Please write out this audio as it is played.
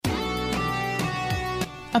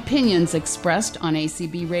Opinions expressed on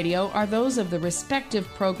ACB Radio are those of the respective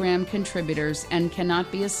program contributors and cannot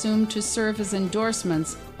be assumed to serve as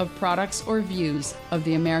endorsements of products or views of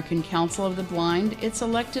the American Council of the Blind, its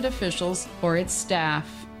elected officials, or its staff.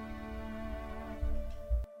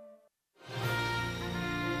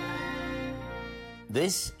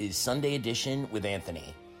 This is Sunday Edition with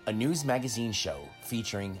Anthony, a news magazine show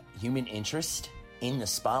featuring human interest, in the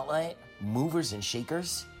spotlight, movers and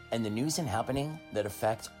shakers, and the news and happening that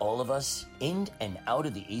affect all of us in and out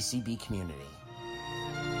of the ACB community.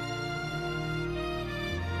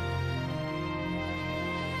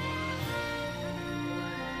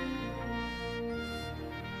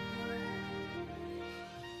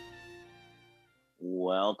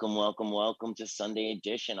 Welcome to Sunday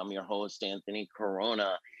Edition. I'm your host, Anthony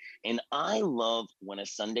Corona, and I love when a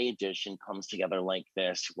Sunday Edition comes together like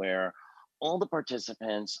this, where all the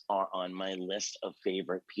participants are on my list of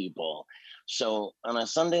favorite people. So on a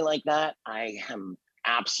Sunday like that, I am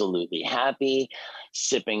absolutely happy,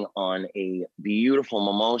 sipping on a beautiful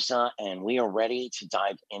mimosa, and we are ready to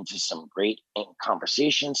dive into some great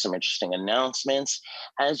conversation, some interesting announcements.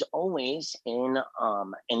 As always, in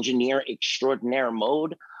engineer extraordinaire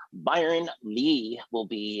mode, Byron Lee will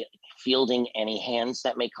be fielding any hands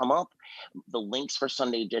that may come up. The links for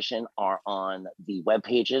Sunday Edition are on the web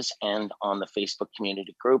pages and on the Facebook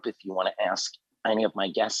community group. If you want to ask any of my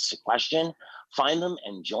guests a question, find them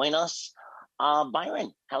and join us.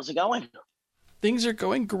 Byron, how's it going? Things are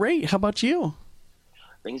going great. How about you?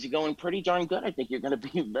 Things are going pretty darn good. I think you're going to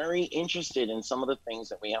be very interested in some of the things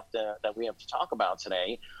that we have to talk about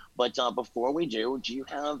today. But before we do you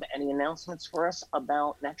have any announcements for us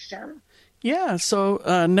about Next Gen? Yeah,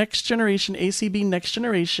 so Next Generation, ACB Next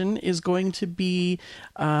Generation is going to be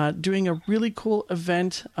doing a really cool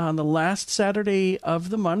event on the last Saturday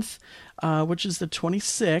of the month, which is the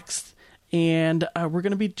 26th. And we're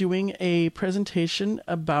going to be doing a presentation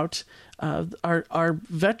about our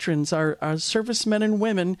veterans, our servicemen and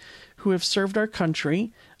women who have served our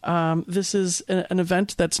country. This is an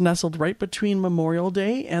event that's nestled right between Memorial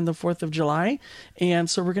Day and the 4th of July. And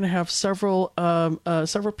so we're going to have several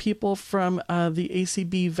people from the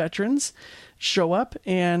ACB veterans show up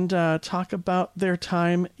and talk about their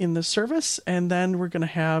time in the service. And then we're going to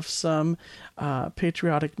have some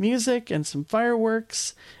patriotic music and some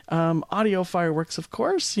fireworks, audio fireworks, of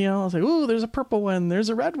course. You know, I'll say, ooh, there's a purple one, there's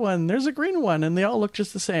a red one, there's a green one, and they all look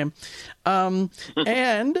just the same.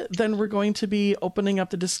 And then we're going to be opening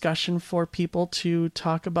up the discussion for people to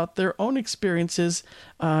talk about their own experiences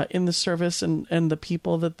in the service and the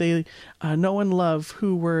people that they know and love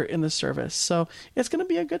who were in the service. So it's going to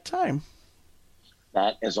be a good time.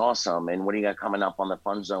 That is awesome. And what do you got coming up on the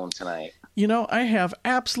Fun Zone tonight? You know, I have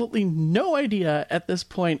absolutely no idea at this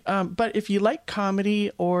point. But if you like comedy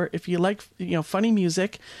or if you like, funny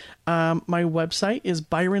music, my website is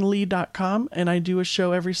byronlee.com, and I do a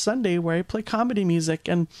show every Sunday where I play comedy music.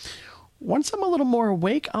 And once I'm a little more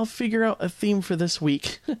awake, I'll figure out a theme for this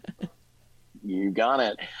week. You got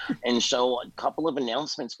it. And so a couple of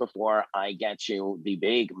announcements before I get to the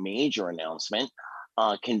big major announcement.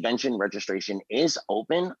 Convention registration is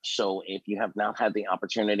open. So if you have not had the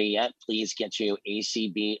opportunity yet, please get to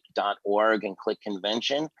acb.org and click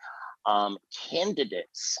convention.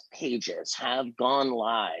 Candidates pages have gone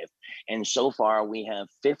live. And so far we have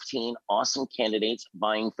 15 awesome candidates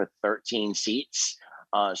vying for 13 seats.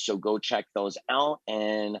 So go check those out.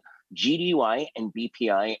 And GDUI and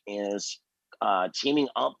BPI is teaming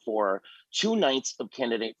up for 2 nights of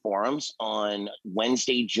candidate forums on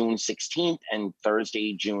Wednesday, June 16th and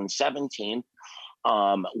Thursday, June 17th.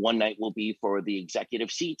 One night will be for the executive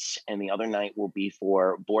seats, and the other night will be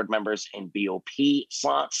for board members and BOP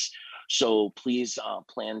slots. So please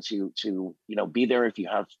plan to be there if you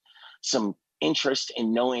have some interest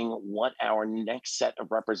in knowing what our next set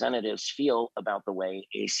of representatives feel about the way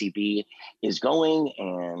ACB is going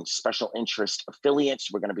and special interest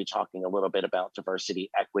affiliates. We're going to be talking a little bit about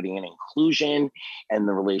diversity, equity, and inclusion and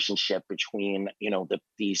the relationship between,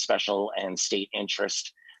 the special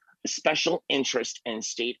interest and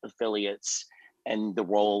state affiliates and the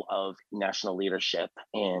role of national leadership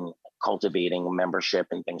in cultivating membership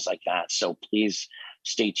and things like that. So please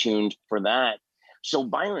stay tuned for that. So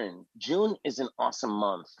Byron, June is an awesome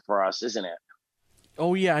month for us, isn't it?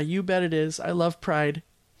 Oh yeah, you bet it is. I love Pride.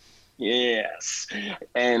 Yes.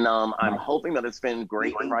 And I'm hoping that it's been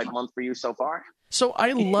great Pride month for you so far. So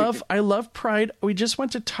I love Pride. We just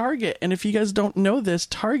went to Target, and if you guys don't know this,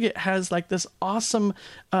 Target has like this awesome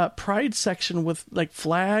Pride section with like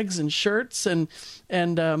flags and shirts and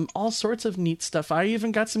all sorts of neat stuff. I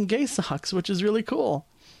even got some gay socks, which is really cool.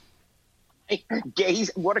 Gay,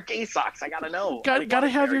 what are gay socks? I gotta know. Gotta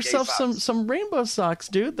have yourself some rainbow socks,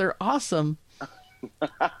 dude. They're awesome.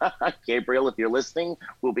 Gabriel, if you're listening,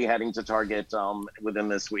 we'll be heading to Target within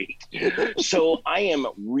this week. So I am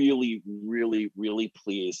really, really, really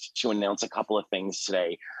pleased to announce a couple of things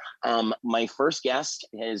today. My first guest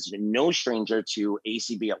is no stranger to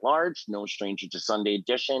ACB at large, no stranger to Sunday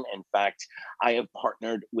Edition. In fact, I have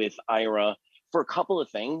partnered with Ira for a couple of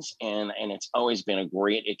things, and it's always been a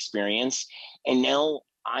great experience. And now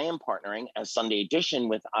I am partnering as Sunday Edition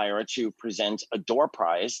with Ira to present a door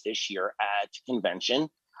prize this year at convention.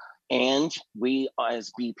 And we,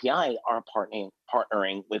 as BPI, are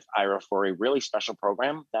partnering with Ira for a really special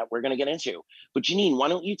program that we're going to get into. But Janine, why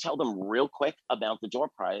don't you tell them real quick about the door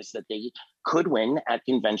prize that they could win at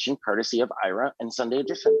convention, courtesy of Ira and Sunday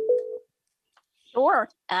Edition? Sure,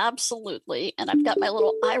 absolutely. And I've got my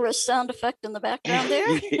little Ira sound effect in the background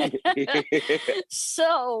there.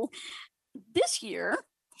 So this year,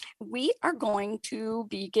 we are going to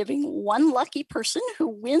be giving one lucky person who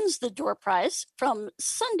wins the door prize from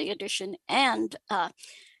Sunday Edition and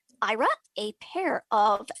Ira a pair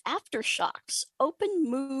of Aftershokz Open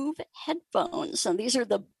Move headphones. And these are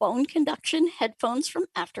the bone conduction headphones from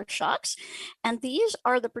Aftershokz. And these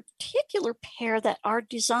are the particular pair that are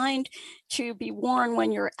designed to be worn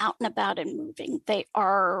when you're out and about and moving. They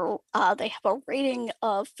have a rating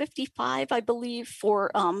of 55, I believe,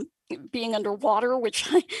 for being underwater, which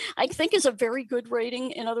I think is a very good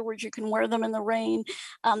rating. In other words, you can wear them in the rain.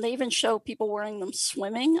 They even show people wearing them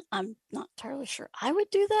swimming. I'm not entirely sure I would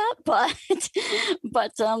do that, but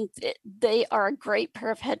they are a great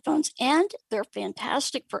pair of headphones, and they're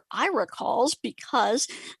fantastic for Ira calls because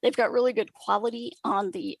they've got really good quality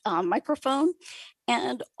on the microphone.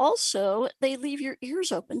 And also, they leave your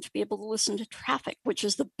ears open to be able to listen to traffic, which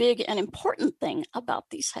is the big and important thing about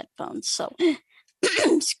these headphones. So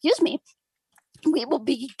excuse me, we will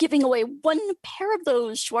be giving away one pair of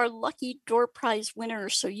those to our lucky door prize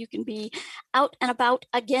winners, so you can be out and about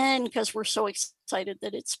again, because we're so excited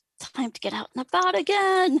that it's time to get out and about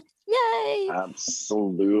again. Yay!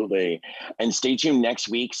 Absolutely. And stay tuned next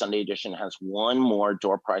week. Sunday Edition has one more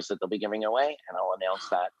door prize that they'll be giving away, and I'll announce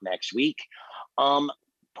that next week.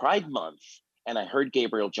 Pride Month, and I heard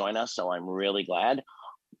Gabriel join us, so I'm really glad.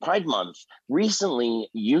 Pride Month. Recently,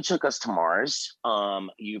 you took us to Mars.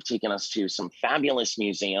 You've taken us to some fabulous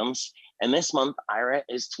museums. And this month, Ira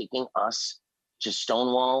is taking us to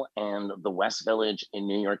Stonewall and the West Village in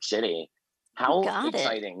New York City. How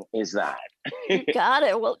exciting is that? You got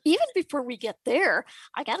it. Well, even before we get there,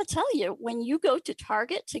 I got to tell you, when you go to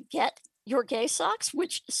Target to get your gay socks,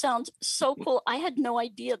 which sounds so cool. I had no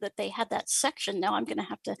idea that they had that section. Now I'm going to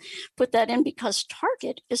have to put that in, because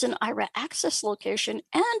Target is an Ira Access location,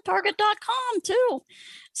 and Target.com too.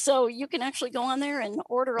 So you can actually go on there and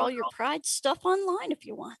order all your Pride stuff online if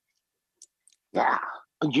you want. Yeah.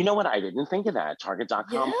 You know what? I didn't think of that.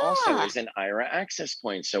 Target.com also is an Ira access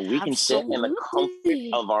point. So we can sit in the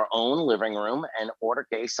comfort of our own living room and order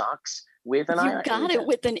gay socks with an Ira agent. You got it,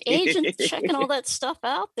 with an agent checking all that stuff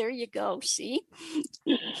out. There you go. See?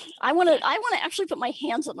 I want to actually put my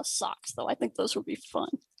hands on the socks, though. I think those would be fun.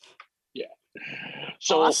 Yeah.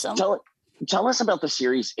 So awesome. Tell us about the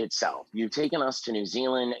series itself. You've taken us to New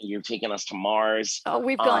Zealand. You've taken us to Mars. Oh,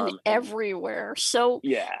 we've gone everywhere. So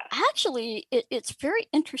actually, it's very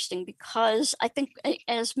interesting, because I think,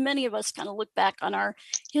 as many of us kind of look back on our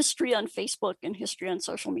history on Facebook and history on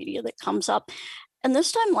social media that comes up, and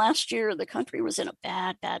this time last year, the country was in a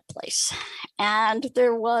bad, bad place. And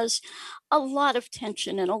there was a lot of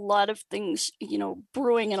tension and a lot of things,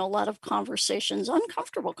 brewing, and a lot of conversations,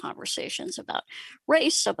 uncomfortable conversations about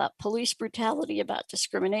race, about police brutality, about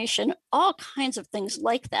discrimination, all kinds of things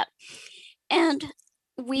like that. And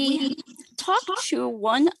we talked to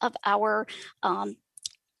one of our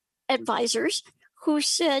advisors who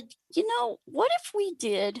said, what if we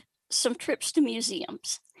did some trips to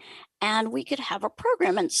museums? And we could have a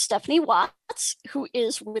program. And Stephanie Watts, who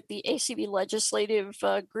is with the ACB Legislative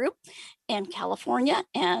Group in California,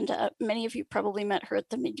 and many of you probably met her at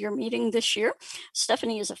the mid-year meeting this year.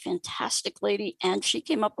 Stephanie is a fantastic lady, and she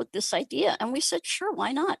came up with this idea. And we said, sure,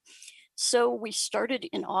 why not? So we started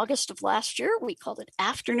in August of last year. We called it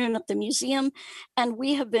Afternoon at the Museum. And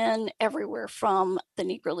we have been everywhere, from the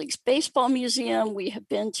Negro Leagues Baseball Museum. We have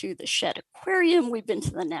been to the Shedd Aquarium. We've been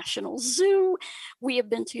to the National Zoo. We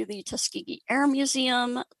have been to the Tuskegee Air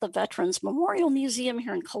Museum. The Veterans Memorial Museum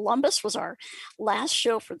here in Columbus was our last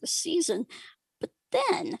show for the season. But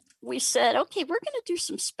then we said, okay, we're going to do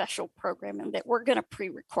some special programming that we're going to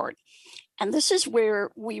pre-record. And this is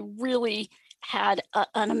where we really had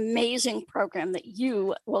an amazing program that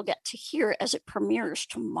you will get to hear as it premieres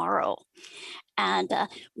tomorrow. And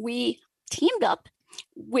we teamed up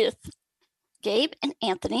with Gabe and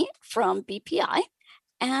Anthony from BPI.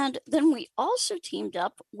 And then we also teamed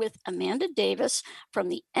up with Amanda Davis from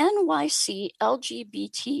the NYC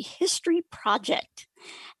LGBT History Project.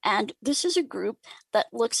 And this is a group that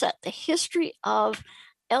looks at the history of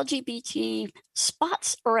LGBT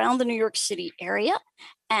spots around the New York City area.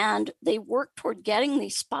 And they work toward getting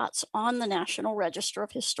these spots on the National Register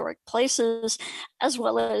of Historic Places, as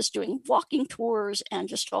well as doing walking tours and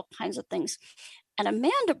just all kinds of things. And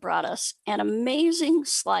Amanda brought us an amazing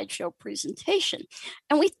slideshow presentation.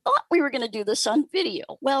 And we thought we were going to do this on video.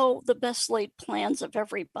 Well, the best laid plans of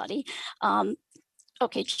everybody.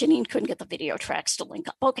 Okay, Janine couldn't get the video tracks to link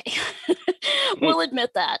up. Okay, we'll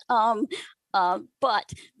admit that.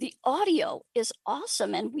 But the audio is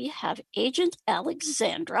awesome. And we have Agent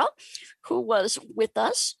Alexandra, who was with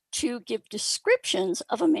us to give descriptions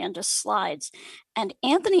of Amanda's slides. And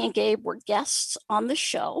Anthony and Gabe were guests on the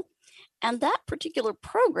show. And that particular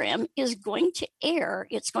program is going to air.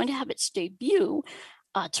 It's going to have its debut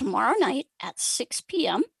tomorrow night at 6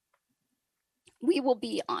 p.m. We will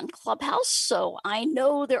be on Clubhouse. So I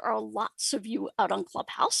know there are lots of you out on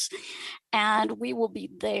Clubhouse, and we will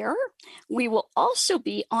be there. We will also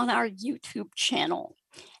be on our YouTube channel.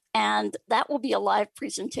 And that will be a live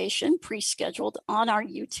presentation pre-scheduled on our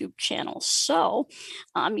YouTube channel. So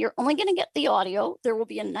you're only going to get the audio. There will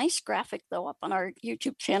be a nice graphic, though, up on our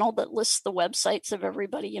YouTube channel that lists the websites of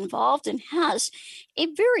everybody involved and has a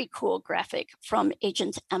very cool graphic from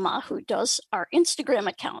Agent Emma, who does our Instagram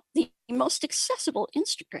account, the most accessible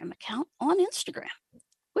Instagram account on Instagram.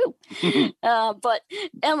 Woo. But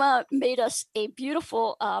Emma made us a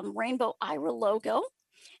beautiful rainbow IRA logo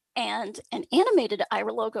and an animated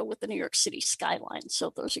IRA logo with the New York City skyline.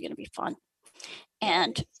 So those are going to be fun.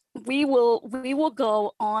 And we will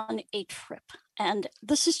go on a trip. And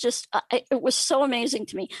this is just, it was so amazing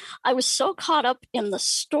to me. I was so caught up in the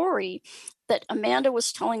story that Amanda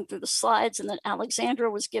was telling through the slides and that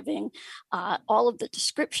Alexandra was giving all of the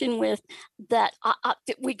description with, that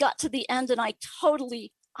we got to the end and I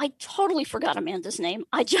totally forgot Amanda's name.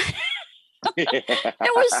 I just...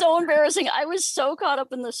 It was so embarrassing. I was so caught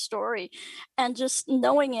up in the story, and just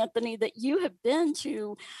knowing, Anthony, that you have been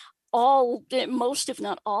to most, if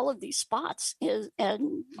not all, of these spots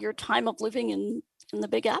and your time of living in the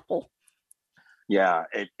Big Apple. Yeah,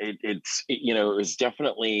 it was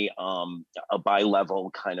definitely a bi-level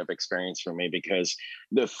kind of experience for me, because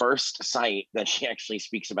the first site that she actually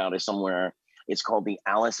speaks about is somewhere, it's called the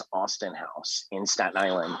Alice Austen House in Staten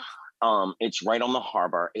Island. It's right on the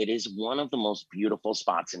harbor. It is one of the most beautiful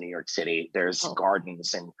spots in New York City. There's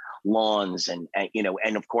gardens and lawns and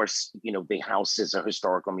of course, the house is a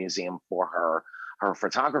historical museum for her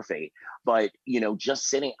photography. But, just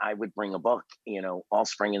sitting, I would bring a book, all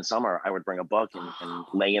spring and summer, I would bring a book and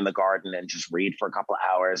lay in the garden and just read for a couple of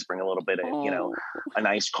hours, bring a little bit of, a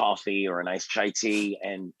nice coffee or a nice chai tea.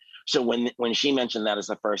 And so when she mentioned that as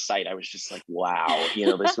the first site, I was just like, wow,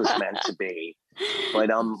 this was meant to be. But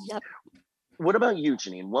Yep. What about you,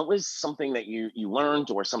 Janine? What was something that you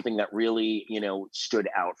learned, or something that really, stood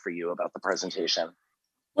out for you about the presentation?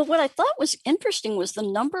 Well, what I thought was interesting was the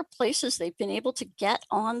number of places they've been able to get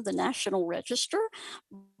on the National Register.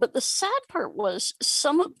 But the sad part was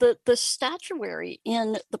some of the statuary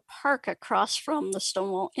in the park across from the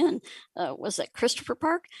Stonewall Inn, was at Christopher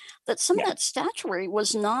Park, that some of that statuary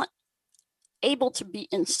was not able to be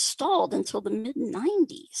installed until the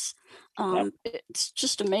mid-90s. It's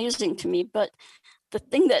just amazing to me. But the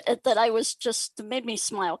thing that I was just made me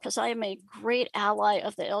smile, because I am a great ally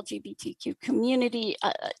of the LGBTQ community.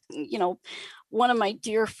 One of my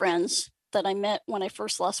dear friends that I met when I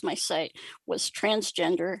first lost my sight was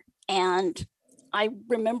transgender. And I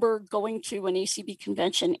remember going to an ACB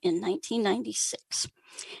convention in 1996.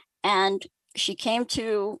 And she came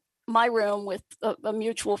to my room with a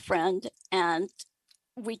mutual friend, and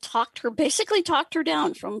we basically talked her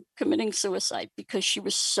down from committing suicide, because she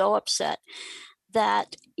was so upset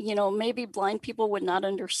that, maybe blind people would not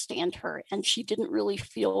understand her, and she didn't really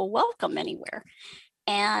feel welcome anywhere.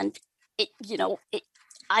 And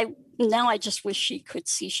I just wish she could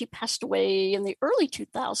see. She passed away in the early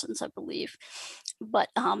 2000s, I believe. But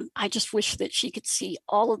I just wish that she could see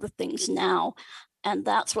all of the things now. And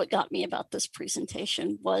that's what got me about this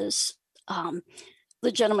presentation was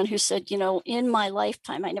the gentleman who said, in my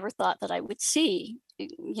lifetime, I never thought that I would see,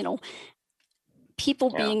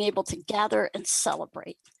 people being able to gather and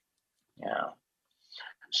celebrate. Yeah.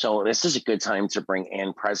 So this is a good time to bring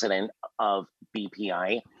in President of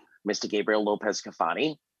BPI, Mr. Gabriel Lopez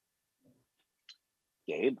Cafati.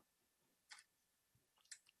 Gabe.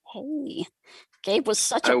 Hey, Gabe was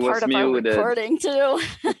such I a was part of our muted. recording too.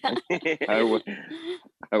 I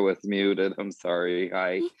was muted. I'm sorry.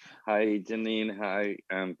 Hi, Janine. Hi,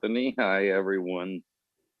 Anthony. Hi, everyone,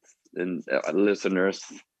 and listeners.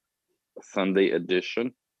 Sunday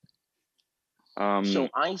edition. So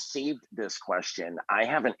I saved this question. I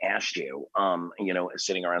haven't asked you,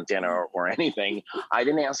 sitting around dinner or anything. I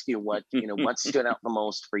didn't ask you what stood out the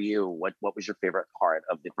most for you. What was your favorite part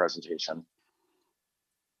of the presentation?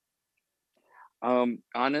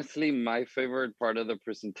 Honestly, my favorite part of the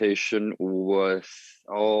presentation was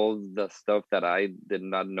all the stuff that I did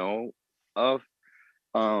not know of.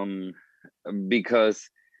 Because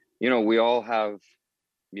we all have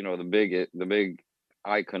the big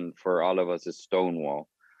icon for all of us is Stonewall.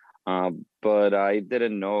 But I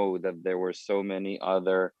didn't know that there were so many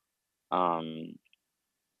other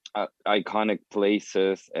iconic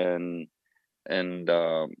places and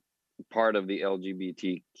part of the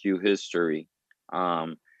LGBTQ history.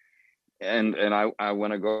 And I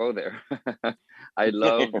want to go there. I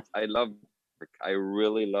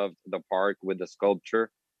really loved the park with the sculpture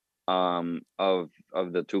of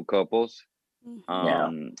the two couples.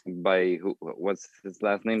 By what's his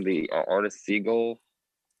last name? The artist Siegel.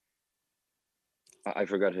 I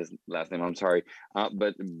forgot his last name. I'm sorry.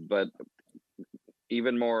 But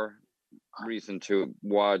even more reason to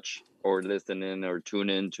watch or listen in or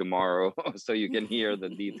tune in tomorrow so you can hear the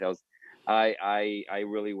details. I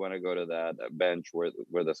really want to go to that bench where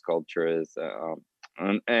the sculpture is,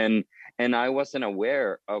 and I wasn't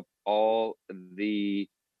aware of all the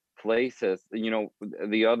places.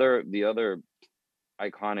 The other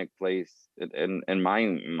iconic place in my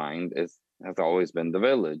mind has always been the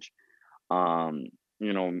Village, and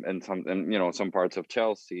some parts of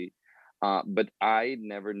Chelsea, but I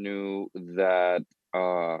never knew that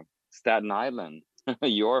Staten Island,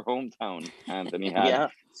 your hometown, Anthony, had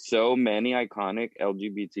so many iconic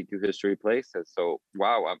LGBTQ history places. So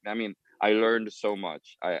wow, I mean, I learned so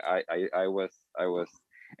much. I was,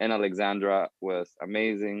 and Alexandra was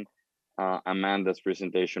amazing. Amanda's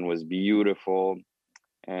presentation was beautiful,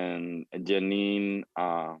 and Janine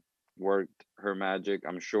worked her magic,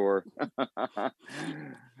 I'm sure. You're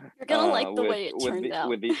gonna like the way it turned out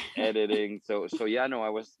with the editing. So yeah, no, I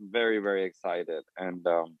was very, very excited, and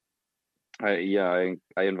I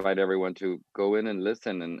invite everyone to go in and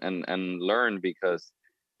listen and learn, because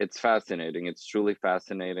it's fascinating. It's truly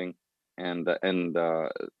fascinating, and the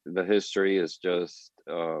history is just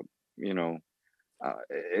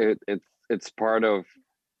it's part of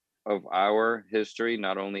our history,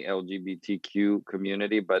 not only LGBTQ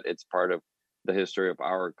community, but it's part of the history of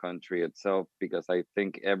our country itself. Because I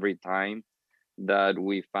think every time that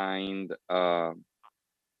we find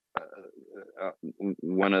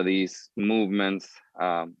one of these movements,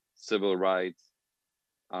 civil rights,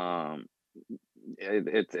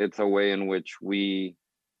 it's a way in which we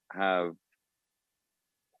have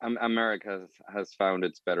America has found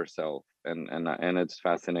its better self, and it's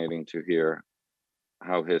fascinating to hear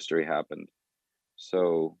how history happened.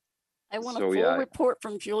 So I want a full report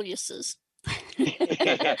from Julius's.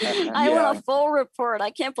 I want a full report. I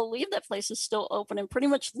can't believe that place is still open and pretty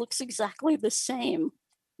much looks exactly the same.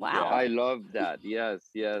 Wow. Yeah, I love that. Yes.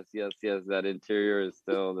 That interior is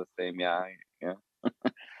still the same. Yeah.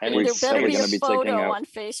 And there better be a photo on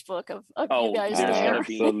Facebook of you guys there.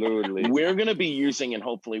 Absolutely. We're going to be using, and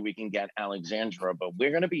hopefully we can get Alexandra, but we're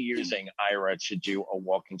going to be using Ira to do a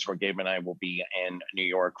walking tour. Gabe and I will be in New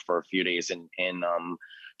York for a few days in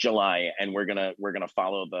July, and we're gonna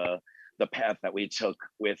follow the path that we took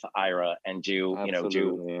with Ira and do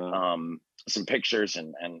some pictures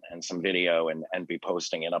and some video and be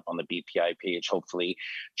posting it up on the BPI page. Hopefully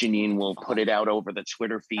Janine will put it out over the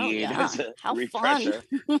Twitter feed as a refresher.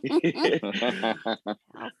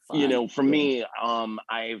 For me,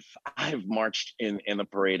 I've marched in the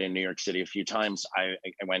parade in New York City a few times. I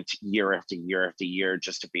went year after year after year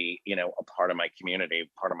just to be, a part of my community,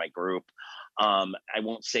 part of my group. I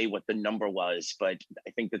won't say what the number was, but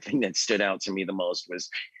I think the thing that stood out to me the most was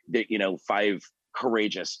that, 5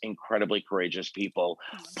 incredibly courageous people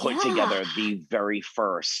put together the very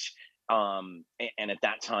first. And at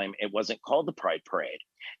that time, it wasn't called the Pride Parade.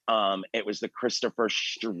 It was the Christopher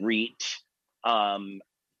Street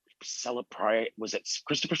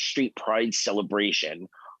Christopher Street Pride celebration.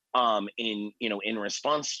 In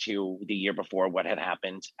response to the year before what had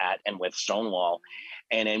happened at and with Stonewall.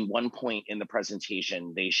 And in one point in the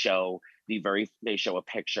presentation, they show a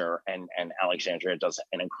picture, and Alexandria does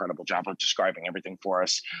an incredible job of describing everything for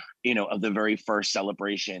us, of the very first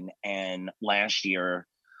celebration. And last year,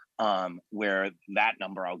 where that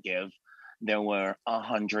number I'll give, there were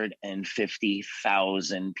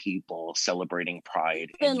 150,000 people celebrating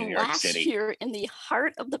Pride in New Then York last City. year in the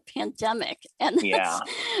heart of the pandemic, and Yeah.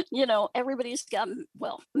 everybody's got,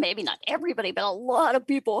 well, maybe not everybody, but a lot of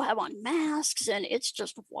people have on masks, and it's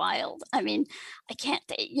just wild. I mean, I can't,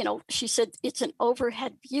 she said it's an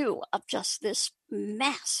overhead view of just this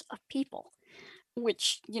mass of people,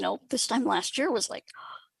 which, this time last year was like,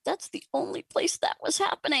 that's the only place that was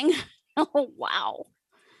happening. Oh, wow.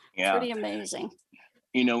 Yeah. Pretty amazing.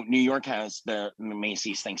 New York has the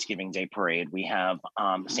Macy's Thanksgiving Day Parade. We have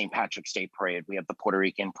St. Patrick's Day Parade. We have the Puerto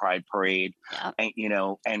Rican Pride Parade. Yeah.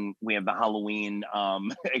 And we have the Halloween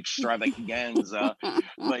extravaganza.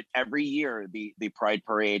 But every year, the Pride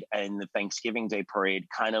Parade and the Thanksgiving Day Parade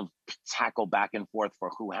kind of tackle back and forth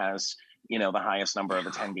for who has, the highest number of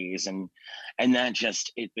attendees. And that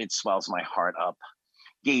just, it swells my heart up.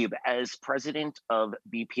 Gabe, as president of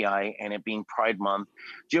BPI and it being Pride Month,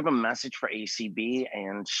 do you have a message for ACB,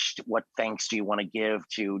 and what thanks do you want to give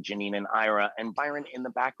to Janine and Ira and Byron in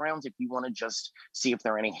the background? If you want to just see if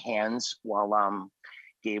there are any hands while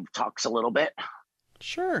Gabe talks a little bit.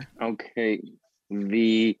 Sure. Okay.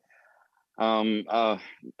 The for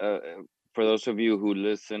those of you who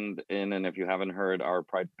listened in, and if you haven't heard our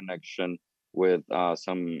Pride Connection with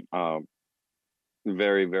some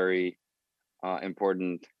very, very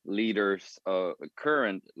important leaders,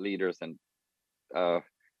 current leaders, and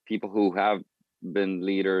people who have been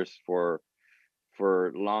leaders for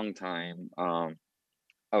a long time of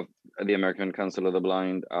the American Council of the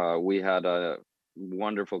Blind. We had a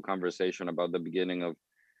wonderful conversation about the beginning of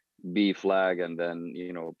B Flag, and then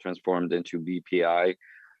transformed into BPI.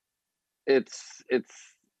 It's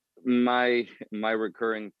my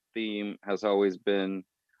recurring theme has always been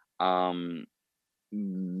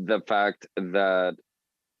the fact that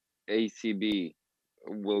ACB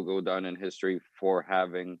will go down in history for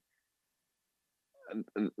having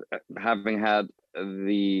had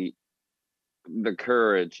the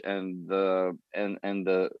courage and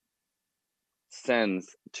the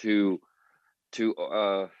sense to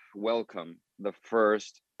welcome the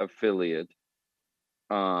first affiliate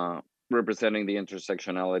representing the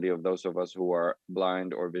intersectionality of those of us who are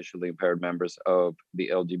blind or visually impaired members of the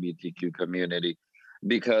LGBTQ community,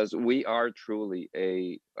 because we are truly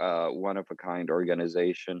a one-of-a-kind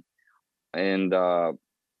organization, and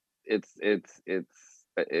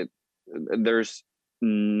there's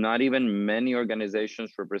not even many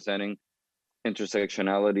organizations representing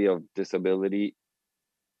intersectionality of disability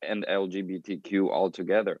and LGBTQ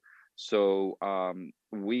altogether. So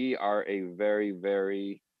we are a very,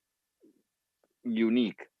 very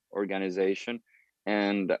unique organization,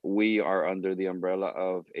 and we are under the umbrella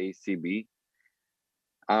of ACB.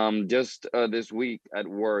 Just this week at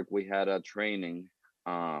work, we had a training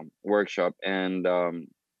workshop, and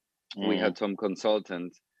we had some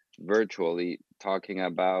consultants virtually talking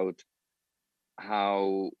about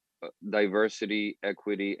how diversity,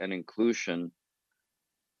 equity, and inclusion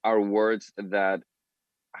are words that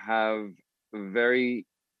are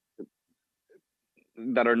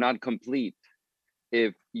not complete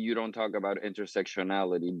if you don't talk about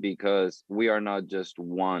intersectionality, because we are not just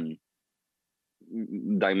one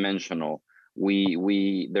dimensional.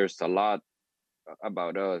 There's a lot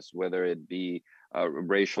about us, whether it be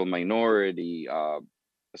racial minority,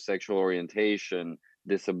 sexual orientation,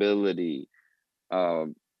 disability,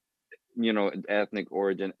 ethnic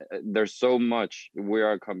origin. There's so much. We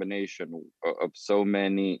are a combination of so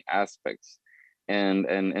many aspects, and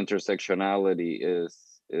intersectionality is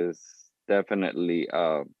definitely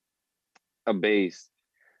a base,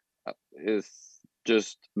 is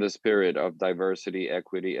just the spirit of diversity,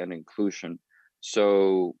 equity, and inclusion.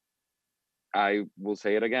 So I will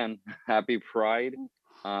say it again: Happy Pride.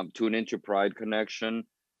 Tune into Pride Connection,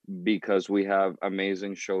 because we have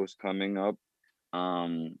amazing shows coming up.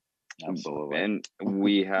 Absolutely. And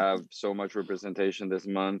we have so much representation this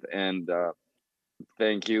month. And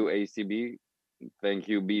thank you, ACB. Thank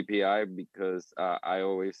you, BPI, because I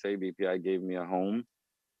always say BPI gave me a home.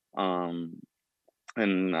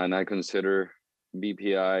 And I consider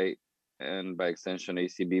BPI, and by extension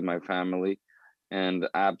ACB, my family. And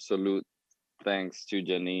absolute thanks to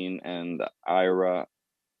Janine and Ira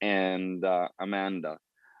and Amanda,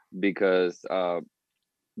 because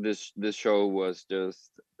this show was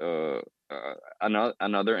just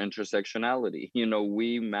another intersectionality.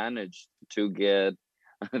 We managed to get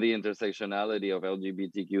the intersectionality of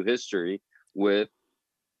LGBTQ history with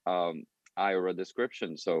Ira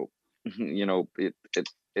description. So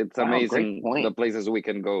it's amazing the places we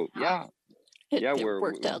can go. Yeah. It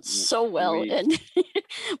worked out so well. And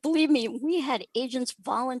Believe me, we had agents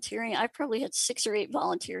volunteering. I probably had 6 or 8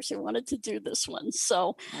 volunteers who wanted to do this one.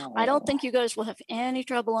 So I don't think you guys will have any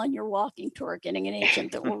trouble on your walking tour getting an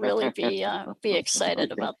agent that will really be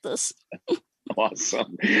excited about this.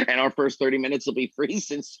 Awesome. And our first 30 minutes will be free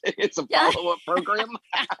since it's a follow-up program.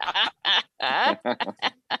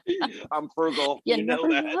 I'm frugal. You know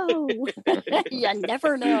never that. know. You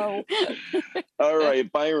never know. All right,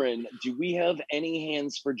 Byron, do we have any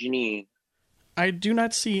hands for Janine? I do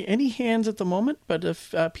not see any hands at the moment, but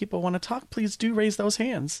if people want to talk, please do raise those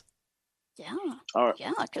hands. Yeah. Right.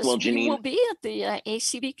 Yeah, because well, we will be at the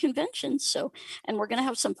ACB convention. So, and we're going to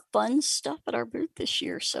have some fun stuff at our booth this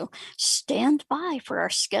year. So stand by for our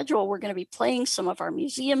schedule. We're going to be playing some of our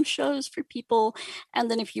museum shows for people. And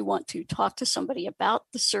then if you want to talk to somebody about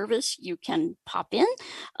the service, you can pop in.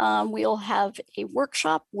 We'll have a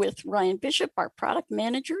workshop with Ryan Bishop, our product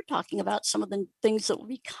manager, talking about some of the things that will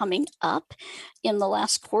be coming up in the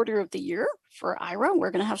last quarter of the year for IRA.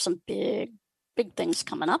 We're going to have some big things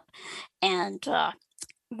coming up, and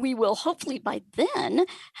we will hopefully by then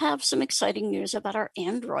have some exciting news about our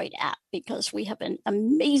Android app, because we have an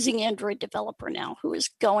amazing Android developer now who is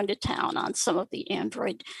going to town on some of the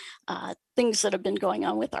Android things that have been going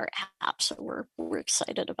on with our app. So we're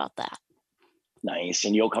excited about that. Nice.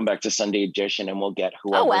 And you'll come back to Sunday Edition and we'll get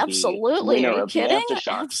whoever the winner of the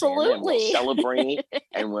Aftershock absolutely. And we'll celebrate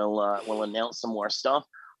and we'll announce some more stuff.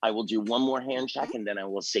 I will do one more hand check, and then I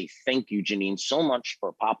will say thank you, Janine, so much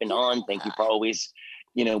for popping on. Thank you for always,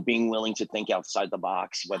 being willing to think outside the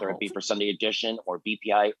box, whether it be for Sunday Edition or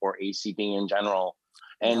BPI or ACB in general.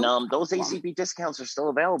 And those ACB discounts are still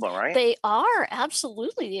available, right? They are,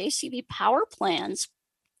 absolutely. The ACB Power Plans.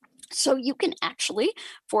 So you can actually,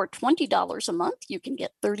 for $20 a month, you can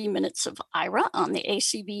get 30 minutes of IRA on the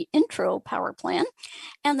ACB Intro Power Plan.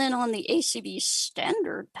 And then on the ACB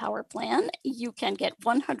Standard Power Plan, you can get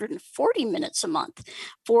 140 minutes a month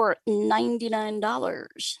for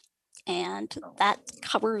 $99. And that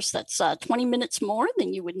covers, that's 20 minutes more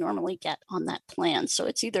than you would normally get on that plan. So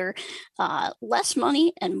it's either less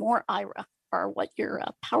money and more IRA are what your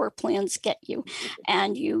power plans get you.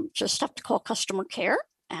 And you just have to call customer care.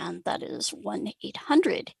 And that is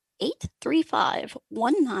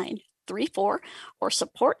 1-800-835-1934 or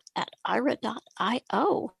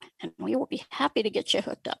support@ira.io. And we will be happy to get you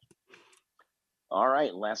hooked up. All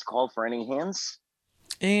right. Last call for any hands.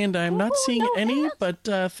 And I'm not seeing any, but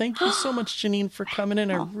thank you so much, Janine, for coming in.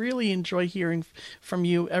 I really enjoy hearing from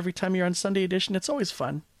you every time you're on Sunday Edition. It's always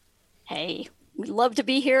fun. Hey, we love to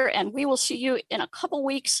be here, and we will see you in a couple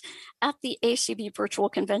weeks at the ACB Virtual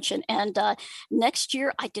Convention. And next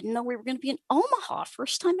year, I didn't know we were going to be in Omaha,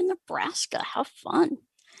 first time in Nebraska. How fun.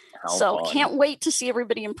 Can't wait to see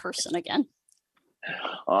everybody in person again.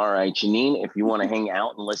 All right, Janine, if you want to hang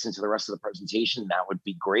out and listen to the rest of the presentation, that would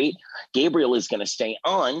be great. Gabriel is going to stay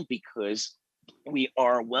on because we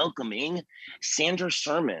are welcoming Sandra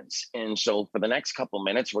Sermons. And so for the next couple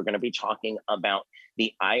minutes, we're going to be talking about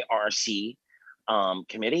the IRC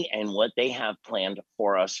committee and what they have planned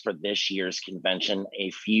for us for this year's convention.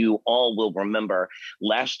 If you all will remember,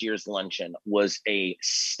 last year's luncheon was a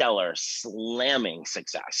stellar, slamming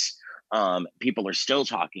success. People are still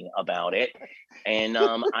talking about it. And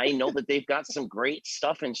I know that they've got some great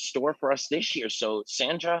stuff in store for us this year. So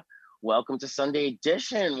Sandra, welcome to Sunday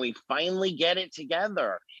Edition. We finally get it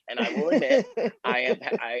together. And I will admit, I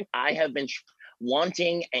have been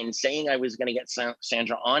wanting and saying I was going to get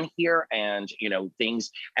Sandra on here, and things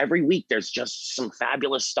every week. There's just some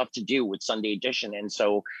fabulous stuff to do with Sunday Edition, and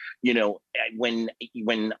so when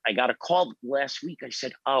I got a call last week, I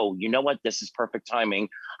said, "Oh, you know what? This is perfect timing."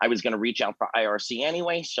 I was going to reach out for IRC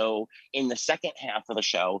anyway, so in the second half of the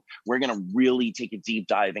show, we're going to really take a deep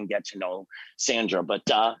dive and get to know Sandra. But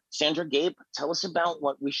Sandra, Gabe, tell us about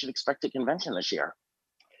what we should expect at convention this year.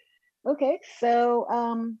 Okay, so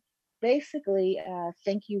basically,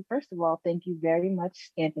 thank you. First of all, thank you very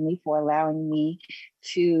much, Anthony, for allowing me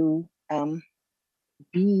to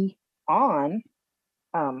be on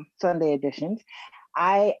Sunday Editions.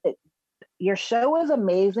 Your show is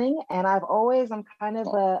amazing, and I'm kind of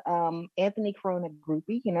a Anthony Corona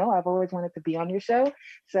groupie. I've always wanted to be on your show.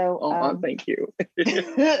 So, thank you.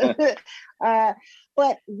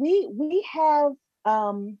 But we have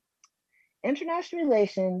international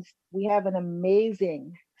relations. We have an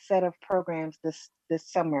amazing set of programs this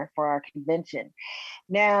summer for our convention.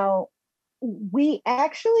 Now, we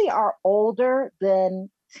actually are older than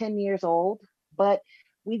 10 years old, but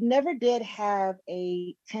we never did have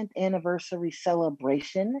a 10th anniversary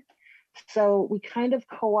celebration. So we kind of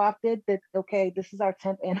co-opted that, okay, this is our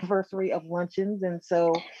 10th anniversary of luncheons. And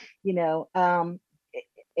so,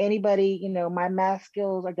 anybody, my math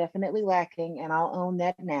skills are definitely lacking, and I'll own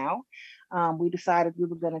that now. We decided we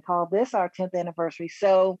were going to call this our 10th anniversary.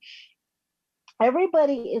 So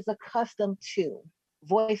everybody is accustomed to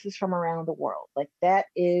voices from around the world. Like that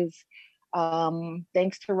is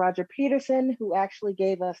thanks to Roger Peterson, who actually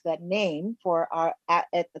gave us that name for at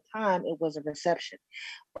the time, it was a reception.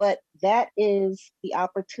 But that is the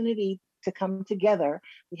opportunity to come together.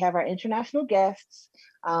 We have our international guests,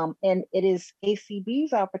 and it is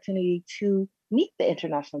ACB's opportunity to meet the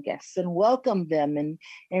international guests and welcome them and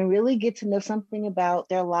really get to know something about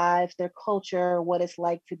their lives, their culture, what it's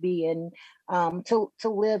like to be in, to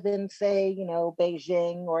live in, say,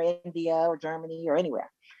 Beijing or India or Germany or anywhere.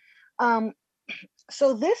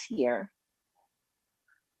 So this year,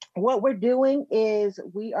 what we're doing is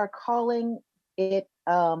we are calling it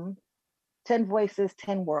 10 Voices,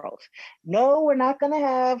 10 Worlds. No, we're not going to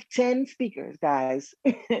have 10 speakers, guys.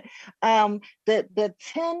 The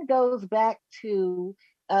 10 goes back to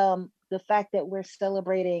the fact that we're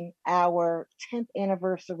celebrating our 10th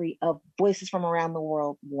anniversary of Voices from Around the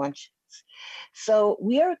World luncheons. So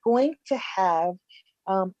we are going to have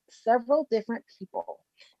several different people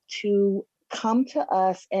to come to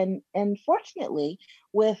us, and fortunately,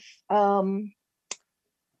 with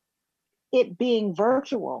it being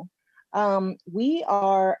virtual, we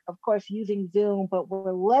are, of course, using Zoom, but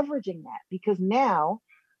we're leveraging that because now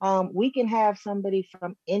we can have somebody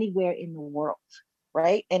from anywhere in the world,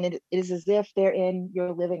 right? And it is as if they're in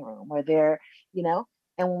your living room or they're,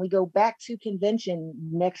 and when we go back to convention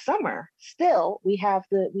next summer, still we have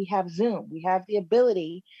Zoom. We have the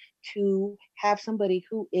ability to have somebody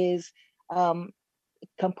who is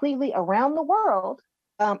completely around the world.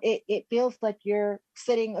 It feels like you're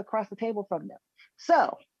sitting across the table from them.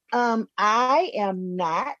 So I am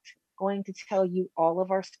not going to tell you all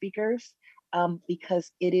of our speakers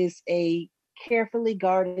because it is a carefully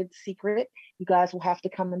guarded secret. You guys will have to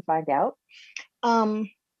come and find out.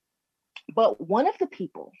 But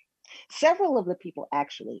several of the people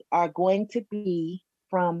actually are going to be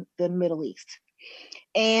from the Middle East.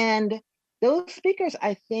 And those speakers,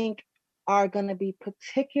 I think, are going to be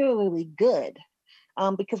particularly good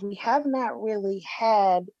because we have not really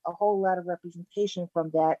had a whole lot of representation from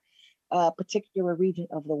that particular region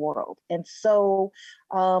of the world. And so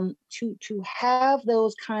to have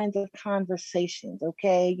those kinds of conversations,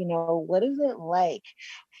 okay, what is it like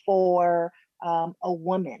for a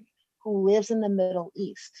woman who lives in the Middle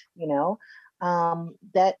East,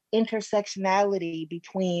 that intersectionality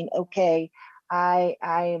between, okay, I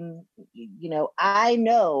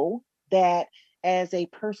know that as a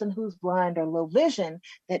person who's blind or low vision,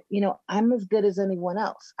 that, I'm as good as anyone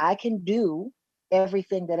else. I can do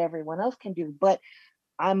everything that everyone else can do, but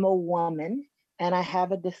I'm a woman and I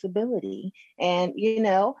have a disability. And,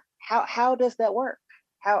 how does that work?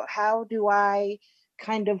 How do I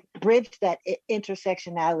kind of bridge that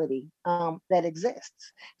intersectionality that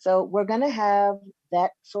exists? So we're going to have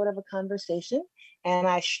that sort of a conversation. And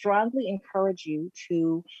I strongly encourage you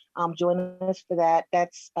to join us for that.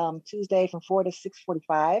 That's Tuesday from 4 to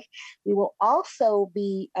 6:45. We will also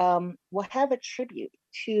we'll have a tribute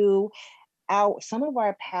to some of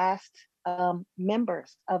our past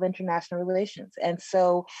members of international relations. And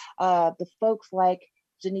so the folks like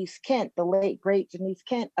Janice Kent, the late, great Janice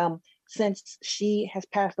Kent, since she has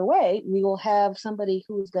passed away, we will have somebody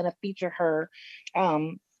who's going to feature her,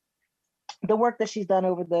 the work that she's done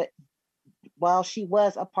while she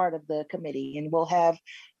was a part of the committee. And we'll have,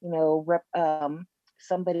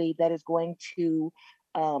 somebody that is going to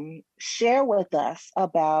share with us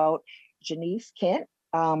about Janice Kent,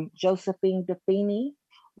 Josephine DeFini,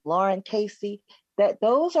 Lauren Casey.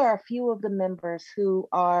 Those are a few of the members who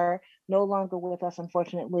are no longer with us,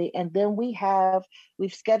 unfortunately. And then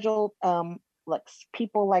we've scheduled like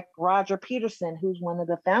people like Roger Peterson, who's one of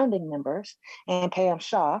the founding members, and Pam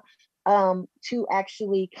Shaw, to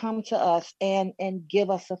actually come to us and give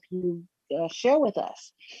us a few, share with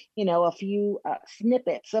us, a few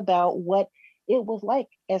snippets about what it was like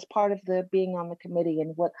as part of the being on the committee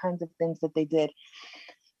and what kinds of things that they did.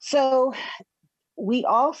 So we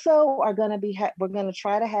also are going to we're going to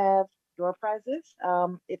try to have door prizes.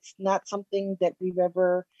 It's not something that we've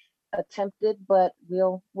ever attempted, but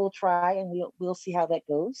we'll try and we'll see how that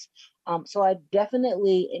goes. So I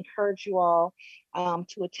definitely encourage you all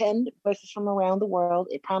to attend Voices from Around the World.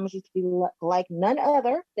 It promises to be like none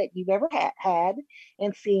other that you've ever had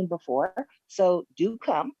and seen before. So do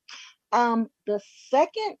come. The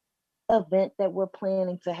second event that we're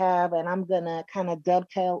planning to have, and I'm gonna kind of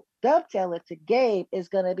dovetail it to Gabe, is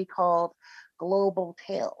gonna be called Global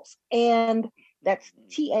Tales, and that's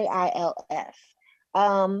TAILS.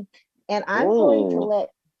 And I'm going to let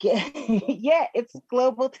Yeah, it's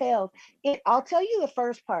Global Tales. I'll tell you the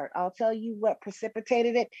first part. I'll tell you what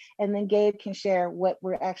precipitated it, and then Gabe can share what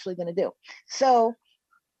we're actually going to do. So,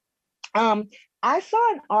 I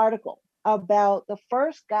saw an article about the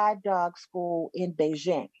first guide dog school in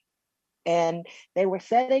Beijing, and they were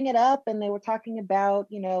setting it up, and they were talking about,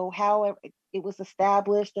 how it was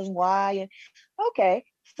established and why. And okay,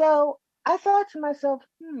 so I thought to myself,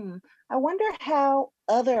 I wonder how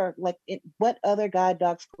what other guide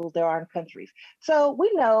dog schools there are in countries. So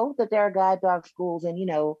we know that there are guide dog schools in,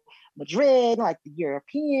 Madrid, like the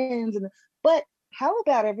Europeans, but how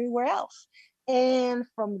about everywhere else? And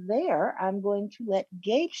from there, I'm going to let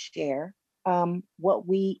Gabe share what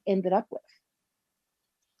we ended up with.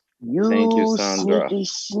 Thank you, You Sandra.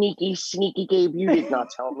 sneaky Gabe, you did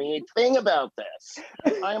not tell me a thing about this.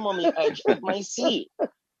 I'm on the edge of my seat.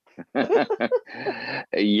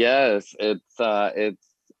 Yes, it's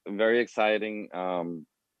very exciting.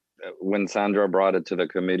 When Sandra brought it to the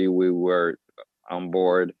committee, we were on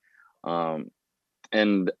board, and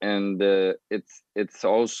it's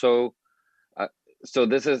also so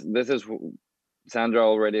this is Sandra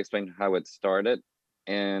already explained how it started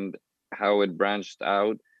and how it branched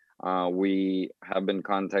out. We have been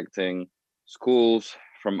contacting schools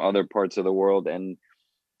from other parts of the world and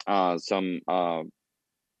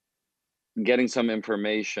getting some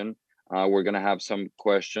information. We're gonna have some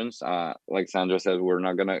questions. Like Sandra said, we're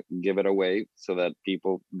not gonna give it away so that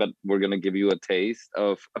people, but we're gonna give you a taste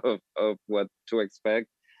of what to expect.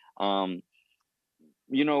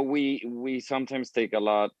 We sometimes take a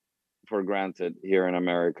lot for granted here in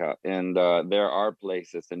America, and there are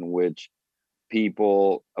places in which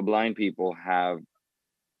blind people have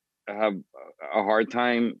a hard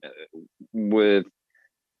time with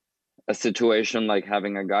a situation like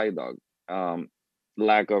having a guide dog.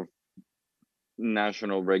 Lack of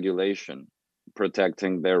national regulation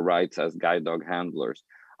protecting their rights as guide dog handlers,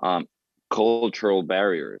 cultural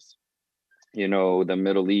barriers. The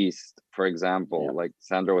Middle East, for example, Yeah. like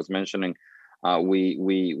Sandra was mentioning,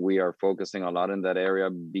 we are focusing a lot in that area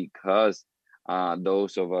because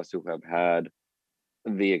those of us who have had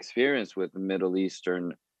the experience with Middle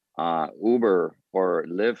Eastern Uber or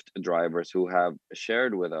Lyft drivers who have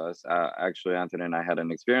shared with us. Actually, Anthony and I had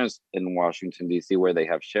an experience in Washington, D.C., where they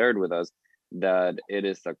have shared with us that it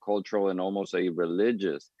is a cultural and almost a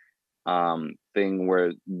religious thing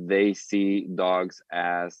where they see dogs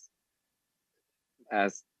as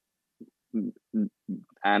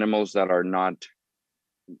animals that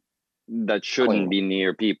shouldn't Clean. be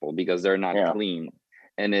near people because they're not Yeah. clean.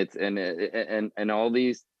 And it's and all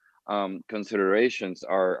these considerations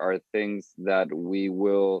are things that we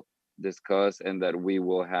will discuss and that we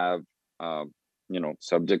will have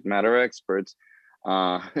subject matter experts,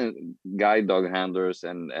 guide dog handlers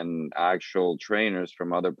and actual trainers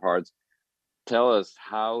from other parts tell us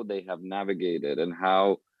how they have navigated and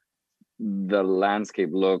how the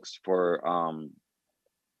landscape looks for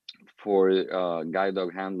guide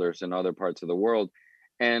dog handlers in other parts of the world.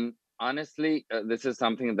 And honestly, this is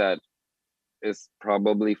something that is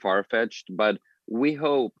probably far-fetched, but we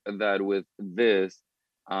hope that with this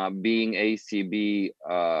being ACB,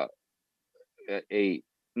 a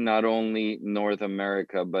not only North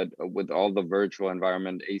America, but with all the virtual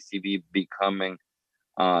environment, ACB becoming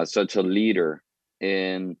such a leader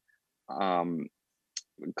in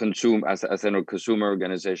as a consumer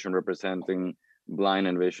organization representing blind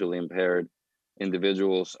and visually impaired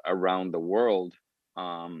individuals around the world.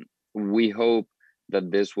 We hope that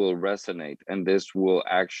this will resonate and this will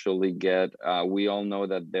actually get, we all know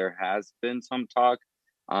that there has been some talk.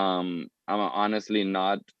 I'm honestly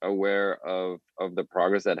not aware of the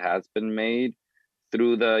progress that has been made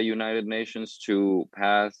through the United Nations to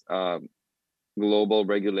pass global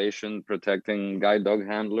regulation protecting guide dog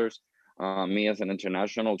handlers. Me as an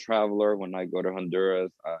international traveler, when I go to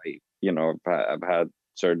Honduras, I've had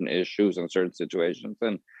certain issues and certain situations,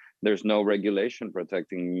 and there's no regulation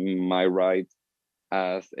protecting my rights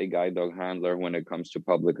as a guide dog handler when it comes to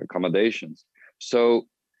public accommodations. So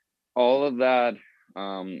all of that,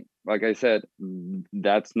 like I said,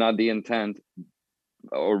 that's not the intent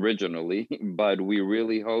originally, but we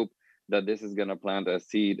really hope that this is going to plant a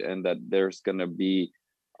seed and that there's going to be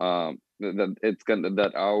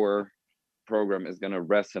that our program is going to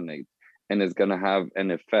resonate and is going to have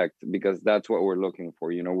an effect, because that's what we're looking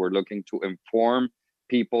for. We're looking to inform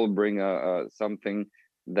people, bring something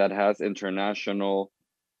that has international,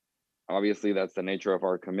 obviously that's the nature of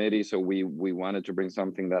our committee, so we wanted to bring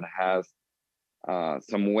something that has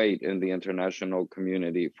some weight in the international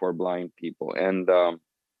community for blind people, and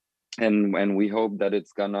we hope that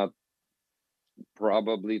it's gonna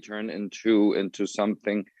probably turn into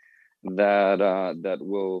something that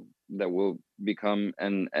will become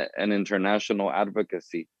an international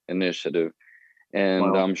advocacy initiative.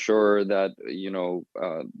 And Wow. I'm sure that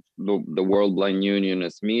the World Blind Union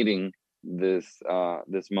is meeting this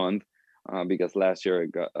month, because last year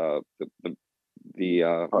it got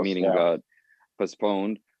the meeting Yeah. got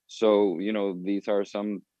postponed. So these are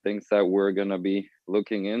some things that we're gonna be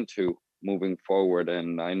looking into moving forward.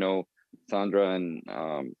 And I know Sandra and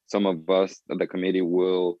some of us at the committee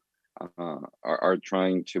will are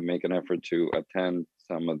trying to make an effort to attend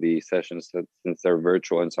some of the sessions since they're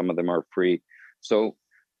virtual and some of them are free. So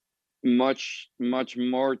much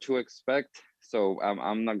more to expect. So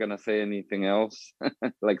I'm not gonna say anything else.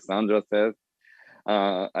 Like Sandra says,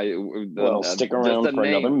 Stick just around the for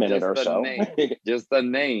another name, minute or so. just the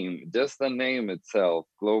name itself,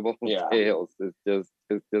 Global Yeah. Tales, is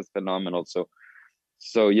just phenomenal.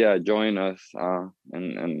 So yeah, join us,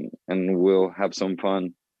 and we'll have some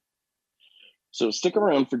fun. So stick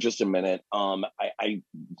around for just a minute. I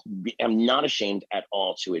am not ashamed at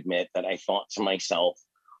all to admit that I thought to myself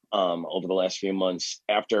over the last few months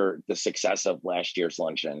after the success of last year's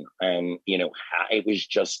luncheon, and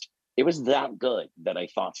it was that good that I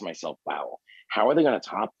thought to myself, wow, how are they going to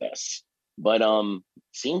top this? But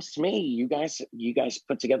seems to me you guys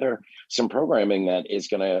put together some programming that is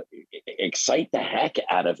going to excite the heck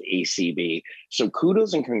out of ACB. So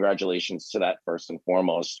kudos and congratulations to that first and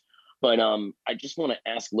foremost. But I just want to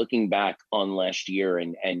ask, looking back on last year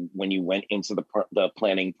and when you went into the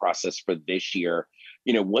planning process for this year,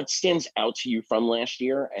 what stands out to you from last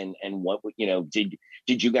year, and what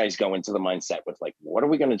did you guys go into the mindset with, like, what are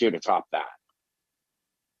we going to do to top that?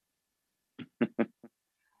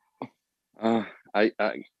 I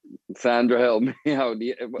Sandra, help me out.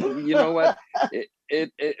 You know what?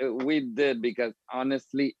 We did, because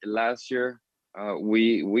honestly, last year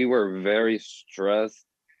we were very stressed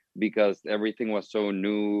because everything was so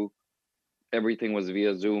new. Everything was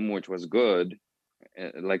via Zoom, which was good.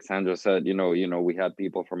 Like Sandra said, we had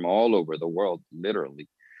people from all over the world, literally,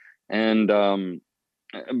 and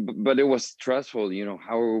but it was stressful.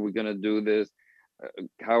 How are we going to do this?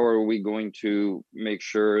 How are we going to make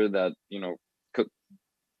sure that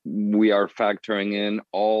we are factoring in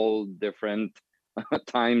all different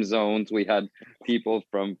time zones? We had people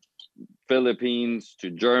from Philippines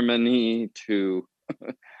to Germany to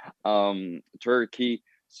Turkey.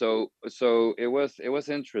 So it was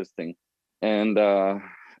interesting, and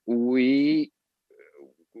we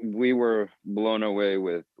were blown away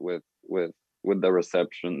with the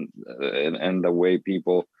reception, and the way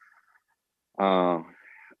people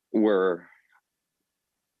were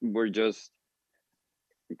just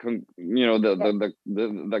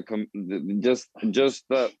just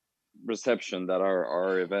the reception that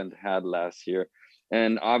our event had last year.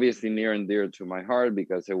 And obviously near and dear to my heart,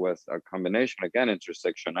 because it was a combination, again,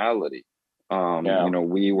 intersectionality.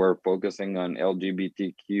 We were focusing on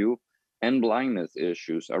LGBTQ and blindness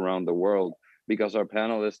issues around the world, because our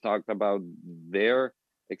panelists talked about their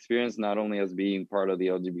experience not only as being part of the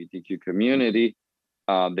LGBTQ community,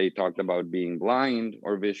 they talked about being blind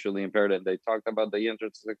or visually impaired, and they talked about the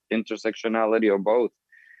intersectionality of both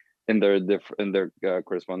in their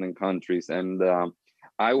corresponding countries. And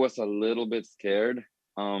I was a little bit scared.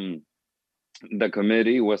 The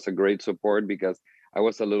committee was a great support, because I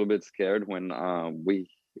was a little bit scared when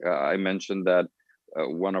I mentioned that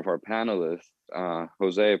one of our panelists,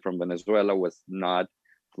 Jose from Venezuela, was not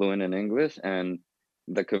fluent in English, and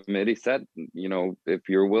the committee said, if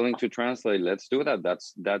you're willing to translate, let's do that.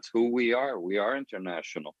 That's who we are. We are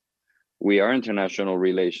international. We are international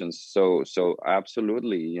relations. So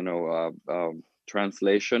absolutely,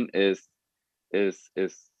 translation is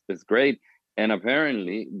great. And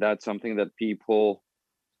apparently that's something that people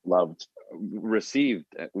received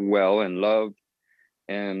well and loved.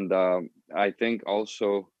 And I think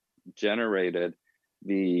also generated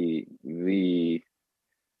the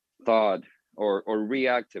thought, or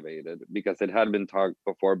reactivated, because it had been talked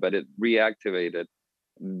before, but it reactivated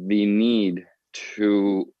the need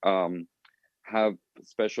to have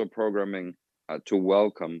special programming to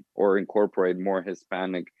welcome or incorporate more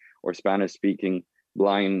Hispanic or Spanish speaking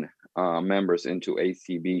blind members into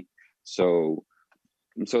ACB. So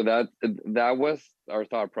that was our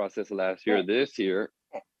thought process last year. This year,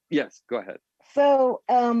 yes, go ahead. So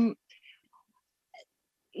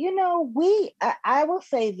I will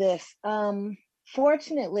say this.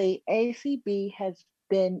 Fortunately, ACB has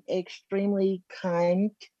been extremely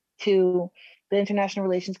kind to the International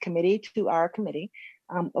Relations Committee, to our committee,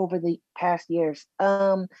 over the past years.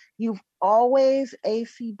 ACB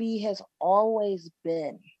has always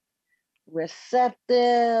been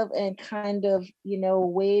receptive and kind of,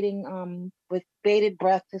 waiting with bated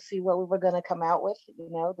breath to see what we were going to come out with,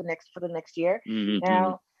 for the next year. Mm-hmm.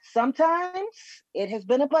 Now, sometimes it has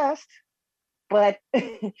been a bust, but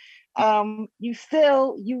ACB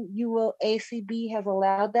has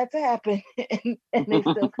allowed that to happen, and they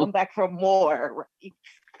still come back for more, right?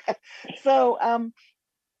 So,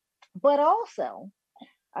 but also,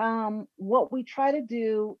 what we try to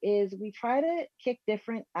do is we try to kick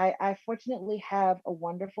different. I fortunately have a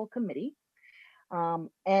wonderful committee,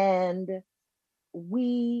 and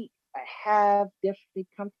we they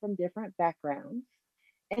come from different backgrounds,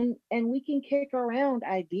 and we can kick around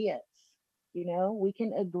ideas. We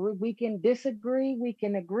can agree, we can disagree, we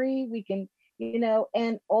can agree, we can,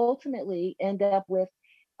 and ultimately end up with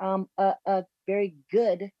a very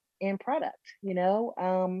good end product.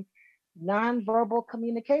 Nonverbal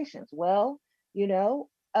communications. Well,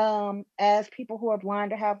 as people who are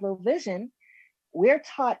blind or have low vision, we're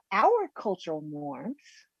taught our cultural norms,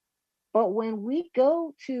 but when we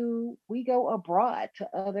go abroad to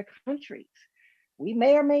other countries, we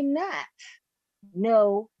may or may not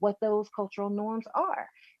know what those cultural norms are.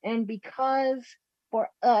 And because for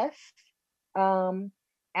us, our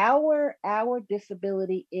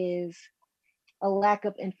disability is a lack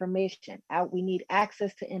of information. We need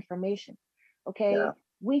access to information. Okay. Yeah.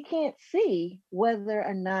 We can't see whether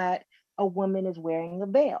or not a woman is wearing a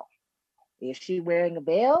veil. Is she wearing a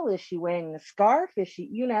veil? Is she wearing a scarf? Is she,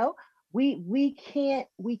 we can't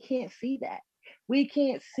see that. We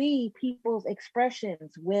can't see people's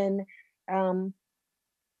expressions when,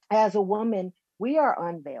 as a woman, we are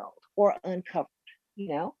unveiled or uncovered,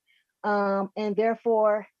 and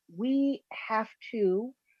therefore we have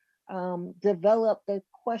to develop the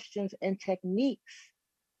questions and techniques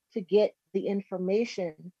to get the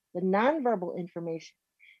information, the nonverbal information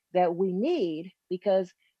that we need,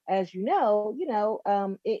 because as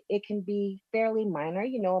it can be fairly minor,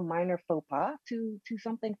 a minor faux pas to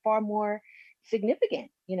something far more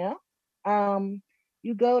significant.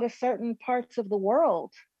 You go to certain parts of the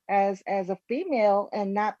world as a female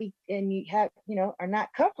and you have, are not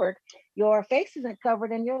covered, your face isn't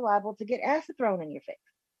covered, and you're liable to get acid thrown in your face,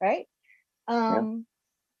 right?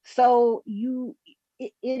 So it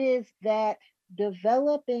is that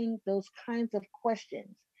developing those kinds of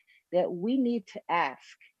questions that we need to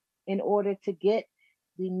ask in order to get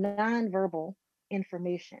the nonverbal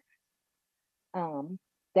information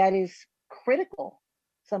that is critical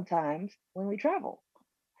sometimes when we travel.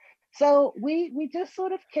 So we just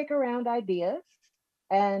sort of kick around ideas,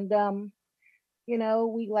 and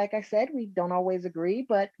we, like I said, we don't always agree,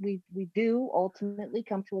 but we do ultimately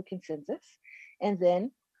come to a consensus, and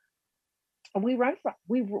then we run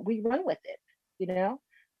with it,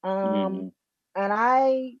 Mm-hmm. and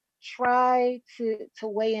I try to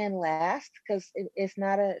weigh in last because it's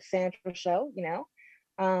not a Sandra show.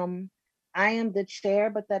 I am the chair,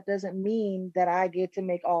 but that doesn't mean that I get to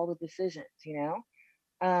make all the decisions.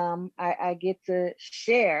 I get to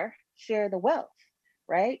share the wealth,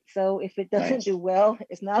 right? So if it doesn't do well,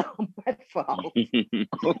 it's not my fault.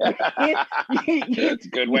 That's a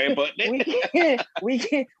good way of putting it. We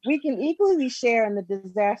can equally share in the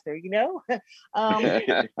disaster,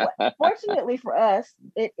 Fortunately for us,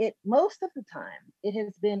 it most of the time it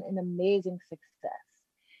has been an amazing success,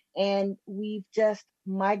 and we've just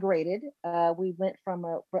migrated. We went from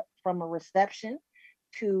a reception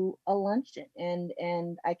to a luncheon, and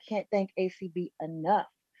I can't thank ACB enough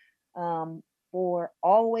for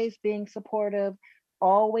always being supportive,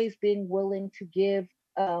 always being willing to give,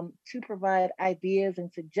 to provide ideas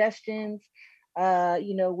and suggestions.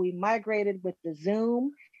 We migrated with the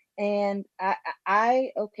Zoom, and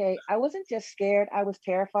I wasn't just scared, I was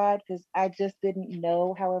terrified because I just didn't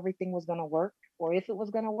know how everything was going to work or if it was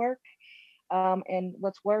going to work. And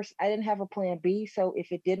what's worse, I didn't have a plan B. So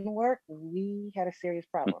if it didn't work, we had a serious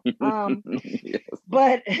problem. Yes.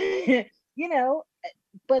 But,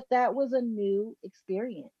 but that was a new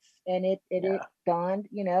experience, and it dawned,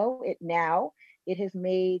 it has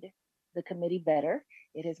made the committee better.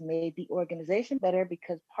 It has made the organization better,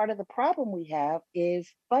 because part of the problem we have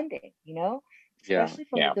is funding, especially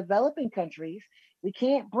from the developing countries. We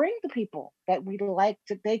can't bring the people that we'd like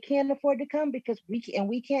to, they can't afford to come because we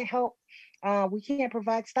can't help. We can't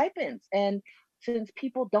provide stipends. And since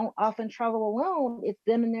people don't often travel alone, it's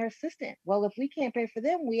them and their assistant. Well, if we can't pay for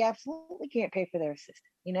them, we absolutely can't pay for their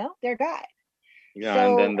assistant, their guide. Yeah, So,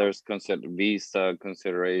 and then there's visa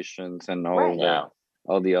considerations and all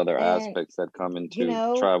the other aspects that come into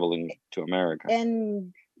traveling to America.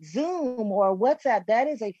 And Zoom or WhatsApp, that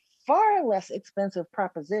is a far less expensive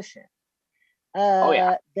proposition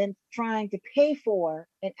than trying to pay for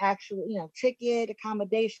an actual, ticket,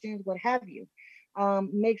 accommodations, what have you.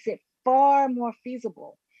 Makes it far more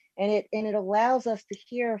feasible, and it allows us to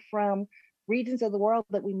hear from regions of the world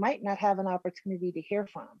that we might not have an opportunity to hear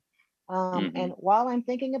from. And while I'm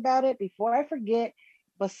thinking about it, before I forget,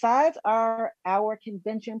 besides our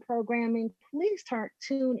convention programming, please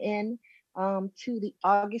tune in to the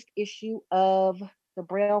August issue of the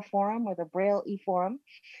Braille Forum or the Braille eForum,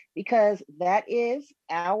 because that is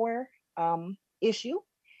our issue.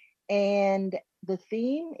 And the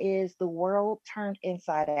theme is the world turned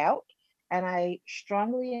inside out. And I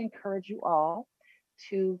strongly encourage you all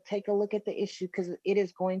to take a look at the issue, because it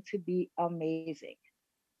is going to be amazing.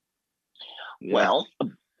 Yeah. Well,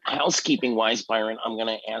 housekeeping wise, Byron, I'm going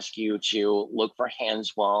to ask you to look for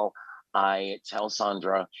hands while I tell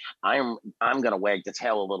Sandra. I'm going to wag the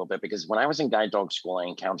tail a little bit, because when I was in guide dog school, I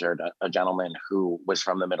encountered a gentleman who was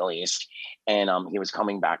from the Middle East, and he was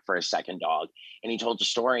coming back for his second dog. And he told a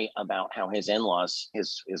story about how his in-laws,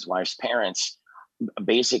 his wife's parents,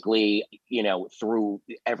 basically, through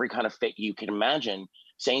every kind of fit you can imagine,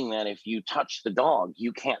 saying that if you touch the dog,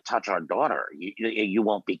 you can't touch our daughter. You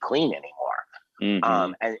won't be clean anymore.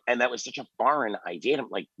 And that was such a foreign idea. I'm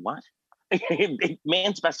like, what?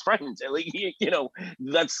 Man's best friend,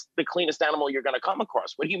 that's the cleanest animal you're going to come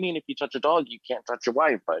across. What do you mean if you touch a dog, you can't touch your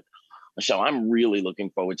wife? But so I'm really looking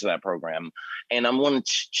forward to that program. And I'm wanting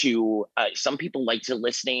to, some people like to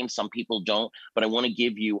list names, some people don't, but I want to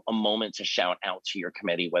give you a moment to shout out to your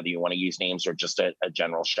committee, whether you want to use names or just a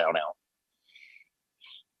general shout out.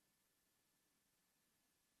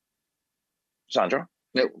 Sandra?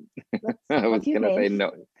 No. I was going to say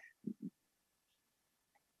no.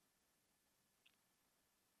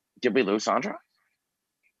 Did we lose Sandra?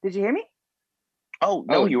 Did you hear me? Oh,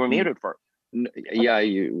 no, you were muted for. Yeah,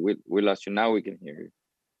 we lost you. Now we can hear you.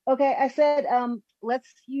 Okay, I said, what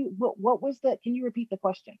was can you repeat the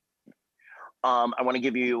question? I want to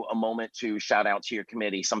give you a moment to shout out to your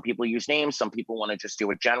committee. Some people use names, some people want to just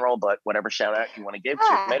do it general, but whatever shout out you want to give to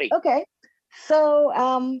your committee. Okay,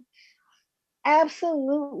 so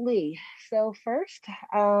absolutely. So first,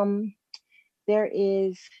 there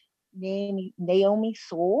is Naomi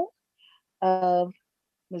Sewell of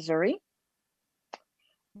Missouri,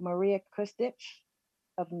 Maria Kristich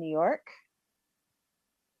of New York,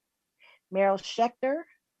 Meryl Schechter,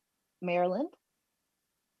 Maryland,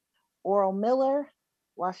 Oral Miller,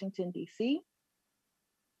 Washington, D.C.,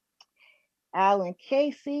 Alan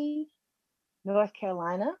Casey, North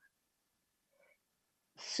Carolina,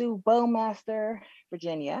 Sue Bowmaster,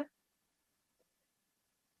 Virginia.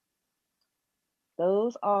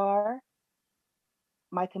 Those are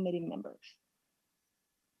my committee members.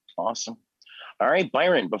 Awesome. All right,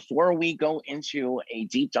 Byron, before we go into a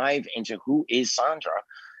deep dive into who is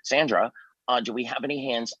Sandra, do we have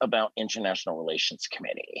any hands about International Relations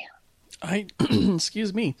Committee?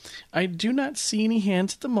 Excuse me. I do not see any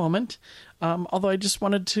hands at the moment, although I just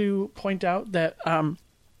wanted to point out that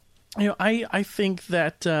I think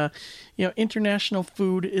that, international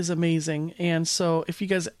food is amazing. And so if you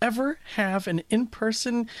guys ever have an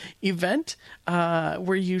in-person event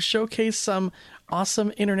where you showcase some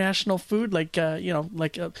awesome international food, like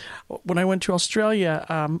when I went to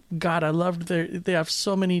Australia, God, I loved they have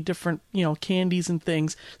so many different, candies and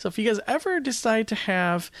things. So if you guys ever decide to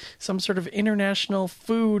have some sort of international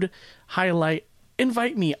food highlight,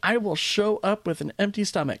 invite me. I will show up with an empty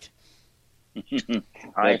stomach.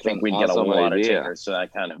 I think we'd get a lot of tickets to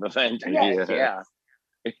that kind of event. Yeah.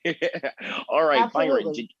 All right, Absolutely.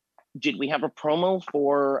 Byron, did we have a promo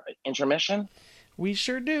for intermission? We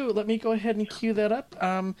sure do. Let me go ahead and cue that up.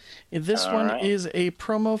 This All one right. is a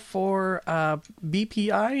promo for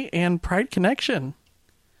BPI and Pride Connection.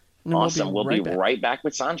 And Awesome. We'll be back. right back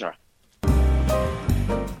with Sandra.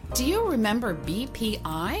 Do you remember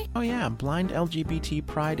BPI? Oh yeah, Blind LGBT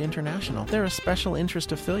Pride International. They're a special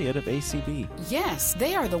interest affiliate of ACB. Yes,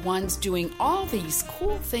 they are the ones doing all these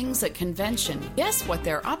cool things at convention. Guess what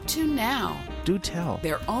they're up to now? Do tell.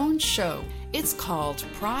 Their own show. It's called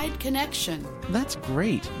Pride Connection. That's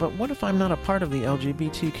great, but what if I'm not a part of the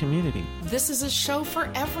LGBT community? This is a show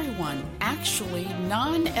for everyone. Actually,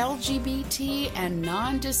 non-LGBT and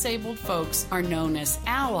non-disabled folks are known as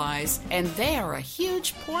allies, and they are a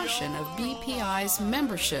huge portion of BPI's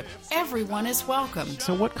membership. Everyone is welcome.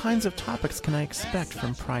 So what kinds of topics can I expect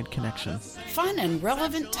from Pride Connection? Fun and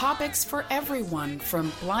relevant topics for everyone,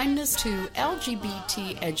 from blindness to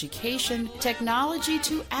LGBT education, technology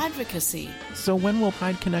to advocacy. So when will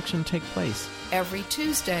Pride Connection take place? Every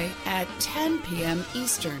Tuesday at 10 p.m.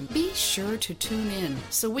 Eastern. Be sure to tune in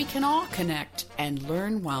so we can all connect and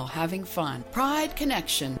learn while having fun. Pride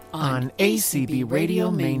Connection on ACB Radio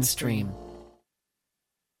Mainstream.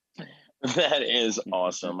 That is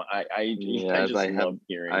awesome. I Yes, just love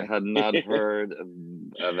hearing. I had not heard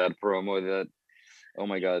that promo. That, oh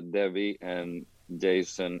my God, Debbie and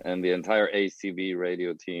Jason and the entire ACB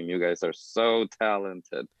radio team. You guys are so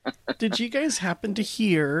talented. Did you guys happen to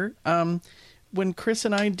hear when Chris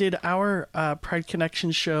and I did our Pride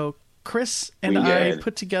Connection show? Chris and I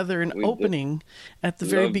put together an opening at the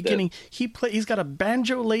very beginning. He's got a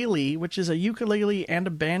banjo-lele, which is a ukulele and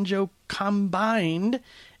a banjo combined.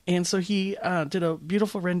 And so he did a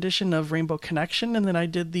beautiful rendition of Rainbow Connection, and then I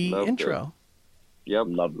did the intro. Yep,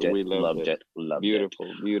 loved it. We loved it.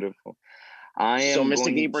 Beautiful, beautiful. So,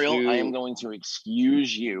 Mr. Gabriel, I am going to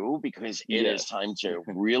excuse you because it is time to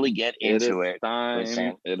really get into it.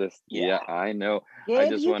 It is. Yeah, I know. Gabe, I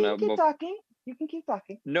just want to keep talking. You can keep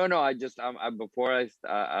talking. No. I just before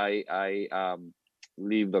I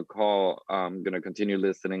leave the call, I'm gonna continue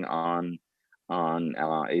listening on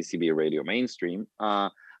ACB Radio Mainstream.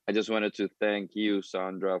 I just wanted to thank you,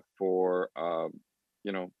 Sandra, for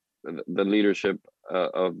the leadership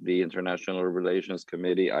of the International Relations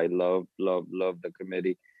Committee. I love the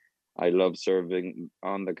committee. I love serving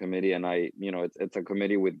on the committee, and it's a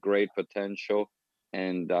committee with great potential,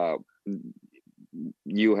 and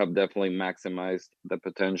you have definitely maximized the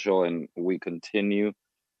potential, and we continue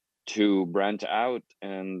to branch out,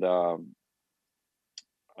 and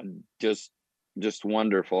just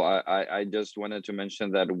wonderful. I just wanted to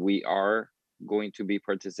mention that we are going to be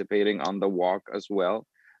participating on the walk as well.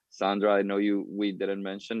 Sandra, I know we didn't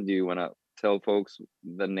mention. Do you want to tell folks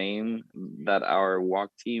the name that our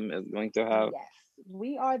walk team is going to have? Yes,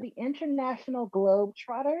 we are the International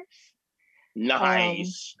Globetrotters.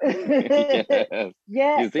 Nice. Yes.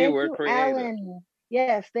 You see, thank we're you, creative. Alan.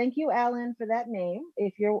 Yes, thank you, Alan, for that name,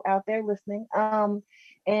 if you're out there listening.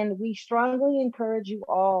 And we strongly encourage you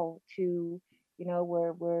all to,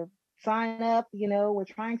 we're sign up, we're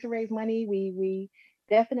trying to raise money. We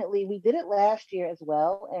definitely, we did it last year as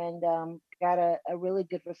well, and got a really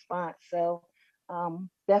good response. So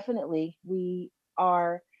definitely, we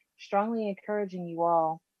are strongly encouraging you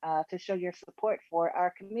all to show your support for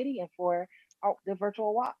our committee and for the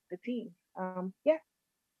virtual walk, the team.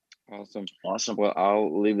 Awesome. Well,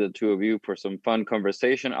 I'll leave the two of you for some fun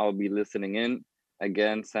conversation. I'll be listening in.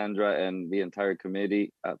 Again, Sandra and the entire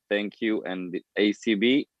committee, thank you. And the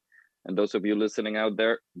ACB, and those of you listening out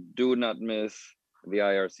there, do not miss the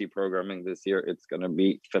IRC programming this year. It's going to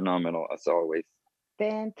be phenomenal, as always.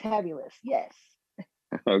 Fantabulous, yes.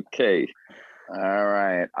 Okay. All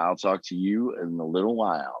right. I'll talk to you in a little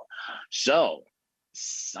while. So,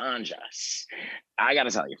 Sandra, I got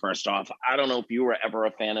to tell you, first off, I don't know if you were ever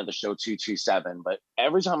a fan of the show 227, but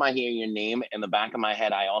every time I hear your name in the back of my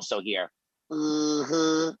head, I also hear,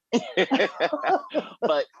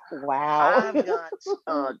 but wow, I've got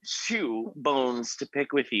 2 bones to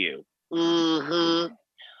pick with you.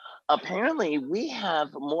 Apparently, we have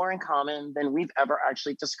more in common than we've ever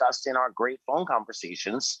actually discussed in our great phone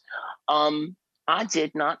conversations. I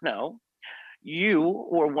did not know you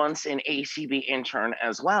were once an ACB intern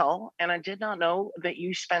as well, and I did not know that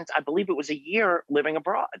you spent, I believe it was a year living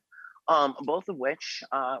abroad, both of which,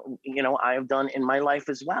 I have done in my life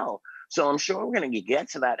as well. So I'm sure we're going to get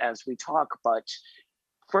to that as we talk. But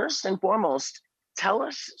first and foremost, tell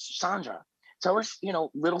us, Sandra,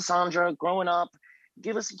 little Sandra growing up,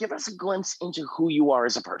 give us a glimpse into who you are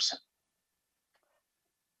as a person.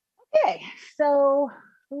 Okay, so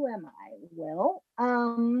who am I? Well,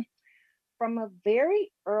 from a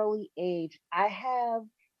very early age, I have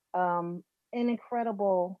an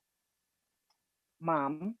incredible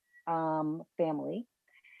mom, family,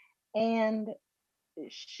 and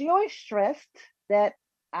she always stressed that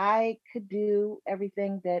I could do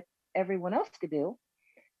everything that everyone else could do.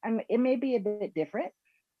 I mean, it may be a bit different,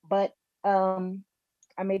 but I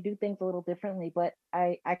may do things a little differently, but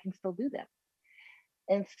I can still do them.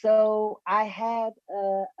 And so I had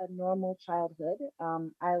a normal childhood.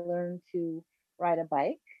 I learned to ride a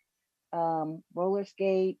bike, roller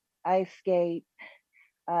skate, ice skate.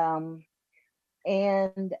 And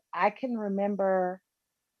I can remember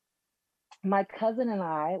my cousin and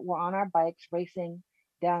I were on our bikes racing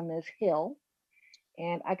down this hill,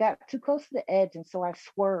 and I got too close to the edge, and so I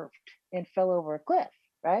swerved and fell over a cliff,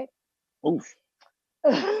 right? Oof.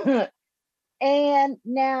 And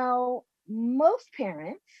now most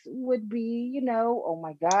parents would be, oh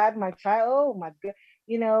my God, my child, oh my God,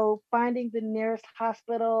 finding the nearest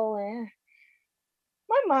hospital. And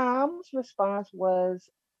My mom's response was,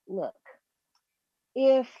 look,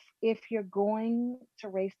 if you're going to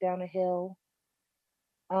race down a hill,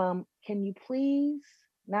 can you please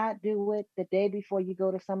not do it the day before you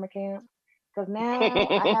go to summer camp? Because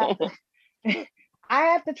now I have to I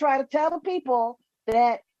have to try to tell the people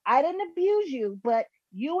that I didn't abuse you, but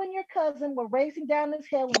you and your cousin were racing down this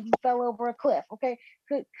hill and you fell over a cliff. Okay,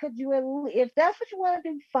 could you if that's what you want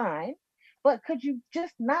to do, fine, but could you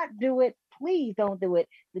just not do it? Please don't do it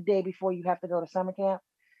the day before you have to go to summer camp.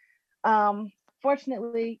 Um,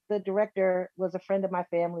 Fortunately, the director was a friend of my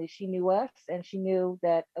family. She knew us, and she knew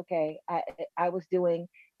that okay, I was doing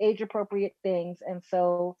age appropriate things, and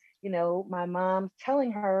so my mom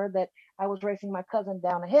telling her that I was racing my cousin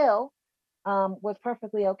down a hill was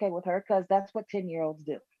perfectly okay with her because that's what 10-year-olds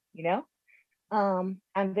do. You know.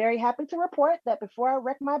 I'm very happy to report that before I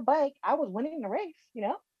wrecked my bike, I was winning the race.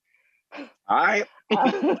 All right.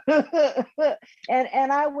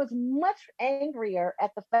 And I was much angrier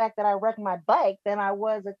at the fact that I wrecked my bike than I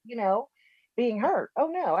was at being hurt. Oh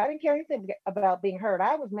no, I didn't care anything about being hurt.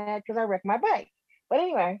 I was mad because I wrecked my bike. But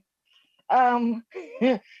anyway, um,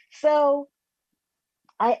 so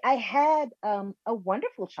I had a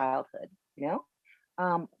wonderful childhood.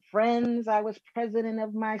 Friends. I was president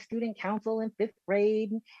of my student council in fifth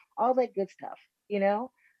grade, and all that good stuff. You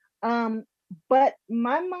know. Um, but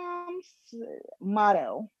my mom's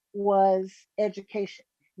motto was education,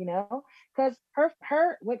 because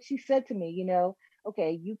her what she said to me,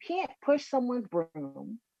 okay, you can't push someone's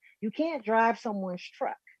broom, you can't drive someone's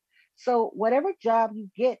truck. So whatever job you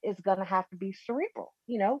get is gonna have to be cerebral,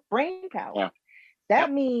 brain power. Yeah. That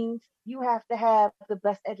Yep. means you have to have the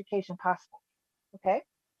best education possible. Okay.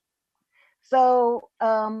 So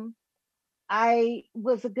I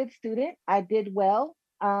was a good student. I did well.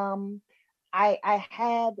 I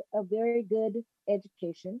had a very good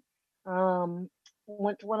education.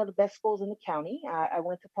 Went to one of the best schools in the county. I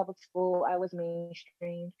went to public school. I was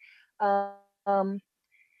mainstreamed. Um,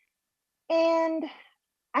 and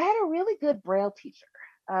I had a really good Braille teacher.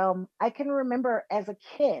 I can remember as a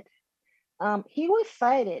kid, he was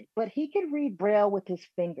sighted, but he could read Braille with his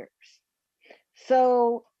fingers.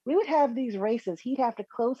 So we would have these races. He'd have to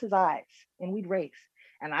close his eyes and we'd race.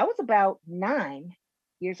 And I was about 9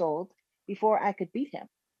 years old before I could beat him.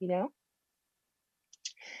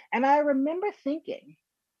 And I remember thinking,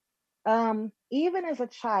 even as a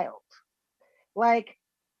child, like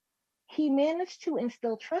he managed to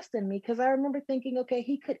instill trust in me because I remember thinking, okay,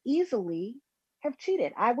 he could easily have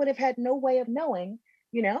cheated. I would have had no way of knowing,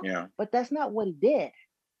 Yeah. but that's not what he did.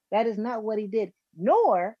 That is not what he did,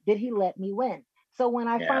 nor did he let me win. So when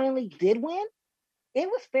I Yeah. finally did win, it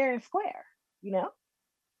was fair and square,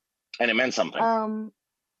 And it meant something.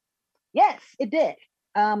 Yes, it did.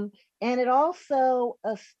 And it also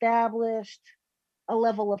established a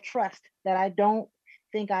level of trust that I don't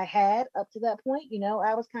think I had up to that point.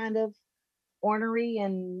 I was kind of ornery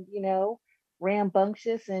and,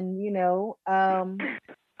 rambunctious and,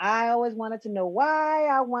 I always wanted to know why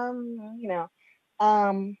I won.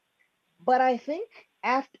 But I think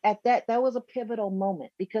at that was a pivotal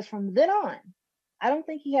moment because from then on, I don't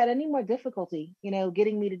think he had any more difficulty,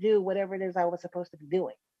 getting me to do whatever it is I was supposed to be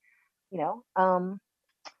doing.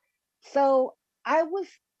 So I was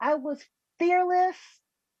fearless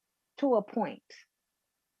to a point,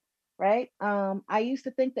 right? I used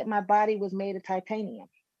to think that my body was made of titanium.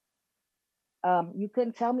 You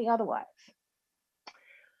couldn't tell me otherwise.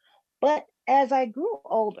 But as I grew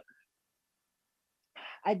older,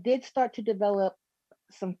 I did start to develop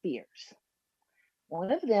some fears.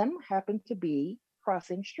 One of them happened to be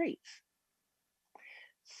crossing streets.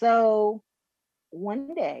 So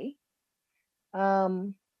one day,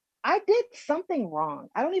 I did something wrong.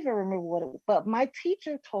 I don't even remember what it was, but my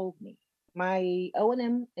teacher told me, my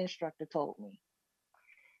O&M instructor told me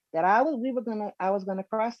that I was gonna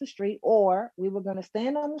cross the street or we were gonna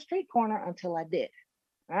stand on the street corner until I did.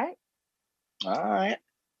 Right? All right.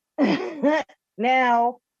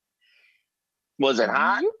 Now, was it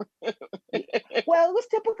hot? Well, it was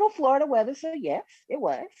typical Florida weather, so yes, it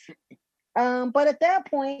was. But at that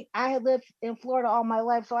point, I had lived in Florida all my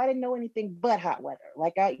life, so I didn't know anything but hot weather.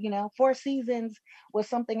 Like Four Seasons was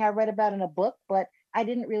something I read about in a book, but I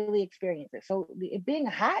didn't really experience it. So it being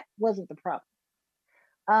hot wasn't the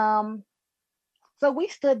problem. So we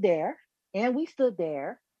stood there, and we stood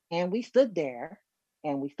there, and we stood there,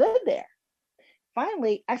 and we stood there.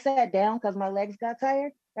 Finally, I sat down because my legs got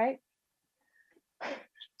tired. Right.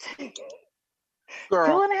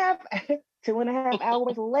 Girl. 2.5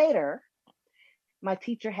 hours later, my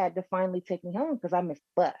teacher had to finally take me home because I missed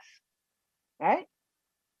the bus. Right?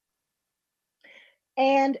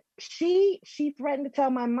 And she threatened to tell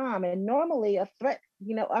my mom. And normally a threat,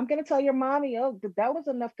 I'm going to tell your mommy, oh, that was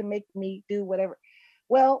enough to make me do whatever.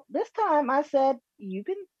 Well, this time I said, you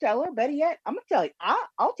can tell her. Better yet, I'm going to tell you.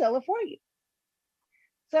 I'll tell her for you.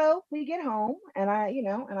 So we get home, and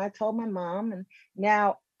I told my mom, and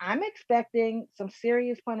now I'm expecting some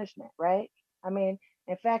serious punishment, right? I mean,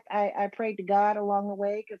 in fact, I prayed to God along the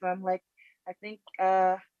way, because I'm like, I think,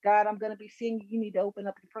 God, I'm going to be seeing you. You need to open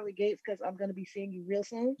up your pearly gates, because I'm going to be seeing you real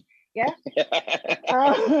soon. Yeah.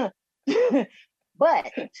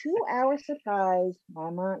 But to our surprise, my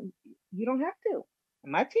mom, you don't have to.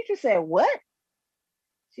 And my teacher said, what?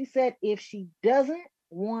 She said, if she doesn't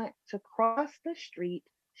want to cross the street,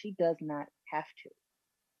 she does not have to.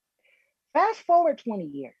 Fast forward 20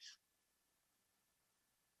 years.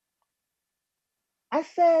 I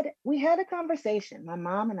said, we had a conversation, my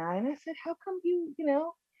mom and I said, how come you,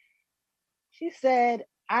 she said,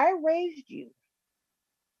 I raised you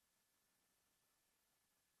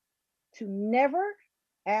to never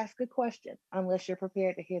ask a question unless you're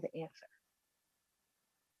prepared to hear the answer.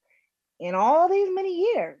 In all these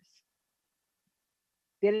many years,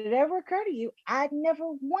 did it ever occur to you, I'd never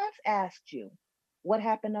once asked you what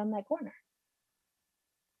happened on that corner?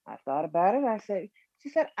 I thought about it. She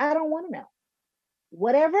said, I don't want to know.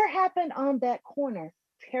 Whatever happened on that corner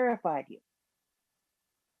terrified you.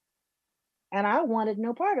 And I wanted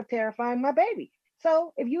no part of terrifying my baby.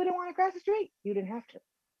 So if you didn't want to cross the street, you didn't have to.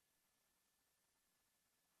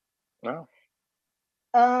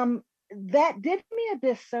 Wow. That did me a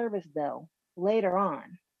disservice, though, later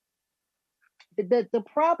on. The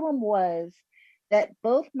problem was that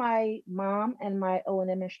both my mom and my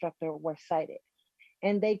O&M instructor were sighted,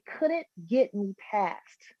 and they couldn't get me past,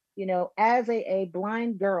 as a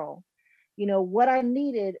blind girl, what I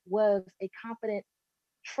needed was a competent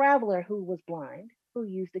traveler who was blind, who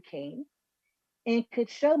used a cane, and could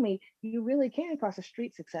show me you really can cross the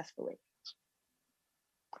street successfully.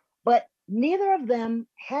 But neither of them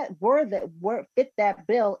fit that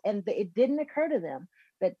bill, and it didn't occur to them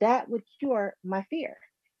that would cure my fear.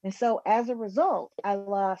 And so as a result, I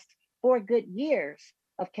lost 4 good years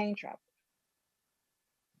of cane travel.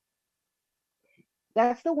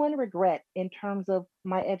 That's the one regret in terms of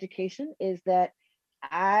my education, is that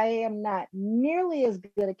I am not nearly as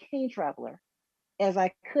good a cane traveler as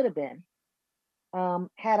I could have been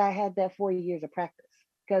had I had that 4 years of practice.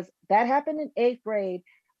 Because that happened in 8th grade.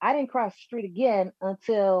 I didn't cross the street again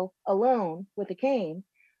until alone with a cane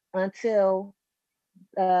until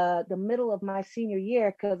the middle of my senior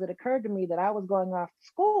year, because it occurred to me that I was going off to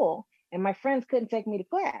school and my friends couldn't take me to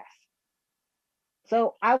class.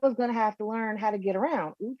 So I was going to have to learn how to get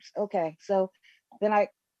around. Oops. Okay. So then I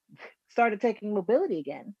started taking mobility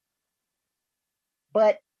again.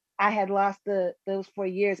 But I had lost those 4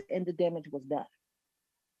 years and the damage was done.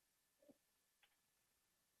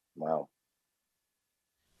 Wow.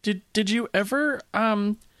 Did you ever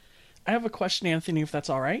I have a question, Anthony, if that's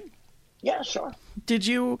all right? Yeah, sure.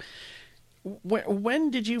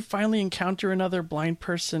 When did you finally encounter another blind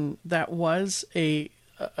person that was a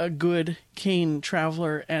good cane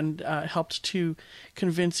traveler and helped to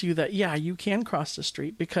convince you that, yeah, you can cross the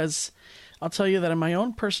street? Because I'll tell you that in my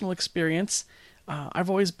own personal experience, I've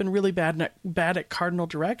always been really bad at cardinal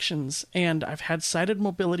directions, and I've had sighted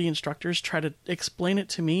mobility instructors try to explain it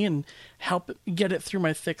to me and help get it through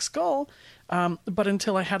my thick skull. But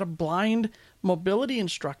until I had a blind mobility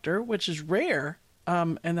instructor, which is rare,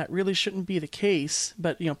 and that really shouldn't be the case.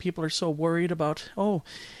 But, people are so worried about,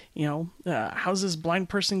 how's this blind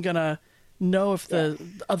person gonna know if the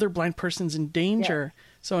other blind person's in danger? Yeah.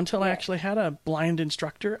 So until I actually had a blind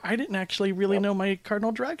instructor, I didn't actually really know my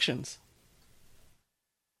cardinal directions.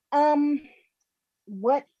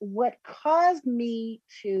 What caused me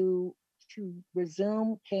to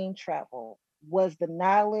resume cane travel was the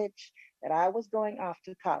knowledge that I was going off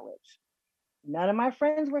to college. None of my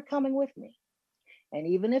friends were coming with me. And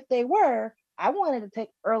even if they were, I wanted to take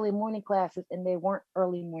early morning classes, and they weren't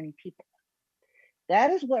early morning people.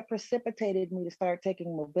 That is what precipitated me to start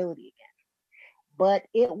taking mobility again. But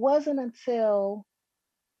it wasn't until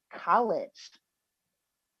college,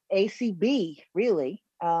 ACB, really,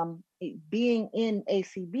 being in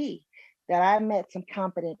ACB, that I met some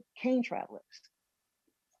competent cane travelers.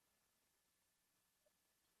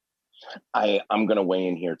 I'm going to weigh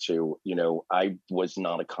in here too. I was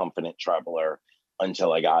not a confident traveler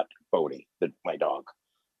until I got Bodhi, my dog.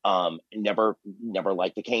 Never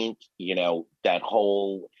liked the cane. That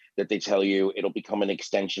whole that they tell you it'll become an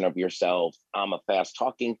extension of yourself. I'm a fast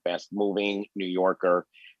talking, fast moving New Yorker.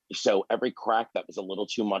 So every crack that was a little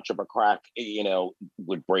too much of a crack,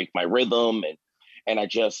 would break my rhythm. And I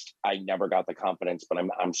never got the confidence, but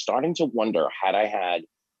I'm starting to wonder, had I had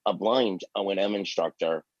a blind O&M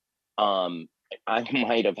instructor, I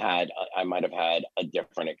might have had a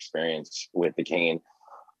different experience with the cane.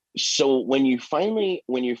 So when you finally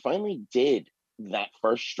did that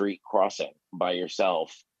first street crossing by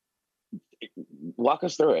yourself, walk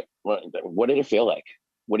us through it. What did it feel like?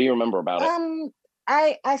 What do you remember about it?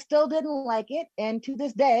 I still didn't like it, and to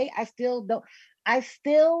this day, I still don't.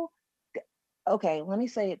 Okay, let me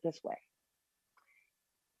say it this way.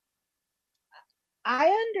 I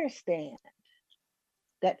understand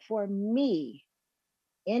that for me,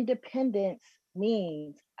 independence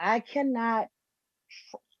means I cannot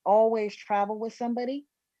always travel with somebody.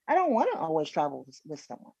 I don't want to always travel with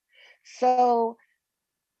someone. So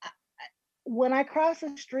when I cross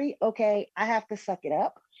the street, okay, I have to suck it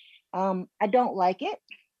up. I don't like it.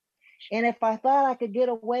 And if I thought I could get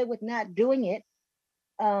away with not doing it,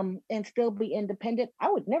 and still be independent,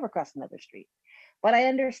 I would never cross another street. But I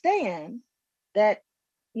understand that,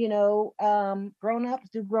 grown-ups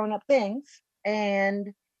do grown-up things.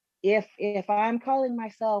 And if I'm calling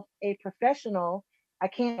myself a professional, I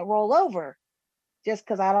can't roll over just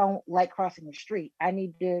because I don't like crossing the street. I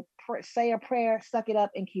need to say a prayer, suck it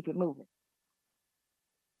up, and keep it moving.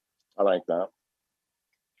 I like that.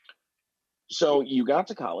 So you got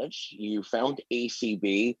to college, you found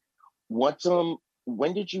ACB.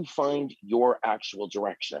 When did you find your actual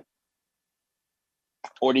direction?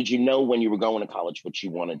 Or did you know when you were going to college what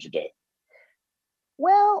you wanted to do?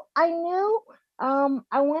 Well, I knew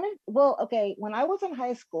okay, when I was in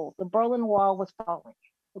high school, the Berlin Wall was falling.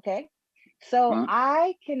 Okay. So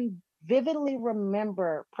I can vividly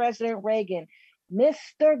remember President Reagan,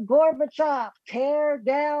 Mr. Gorbachev, tear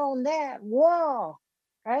down that wall,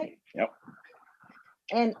 right? Yep.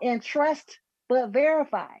 And trust but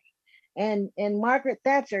verify. And Margaret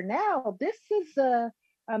Thatcher. Now, this is a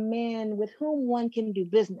man with whom one can do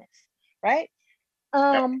business, right?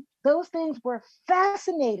 Those things were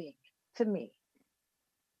fascinating to me.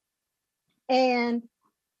 And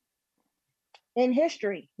in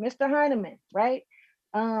history, Mr. Heinemann, right?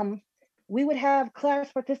 We would have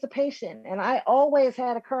class participation, and I always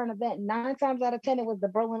had a current event. 9 times out of 10, it was the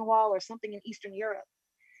Berlin Wall or something in Eastern Europe.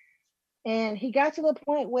 And he got to the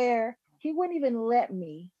point where he wouldn't even let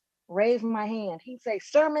me raise my hand. He'd say,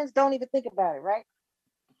 sermons, don't even think about it, right?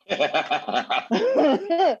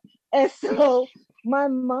 And so my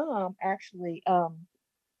mom actually,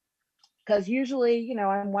 because usually,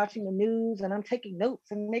 I'm watching the news and I'm taking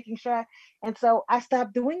notes and making sure, and so I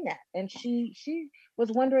stopped doing that. And she was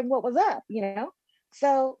wondering what was up,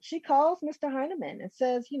 So she calls Mr. Heinemann and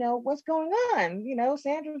says, what's going on?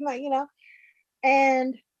 Sandra's not,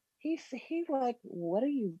 and he's like, what are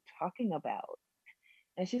you talking about?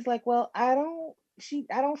 And she's like, well, I don't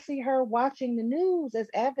see her watching the news as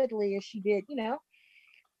avidly as she did,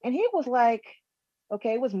 And he was like,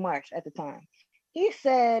 okay, it was March at the time. He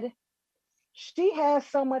said, she has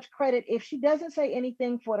so much credit. If she doesn't say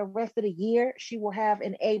anything for the rest of the year, she will have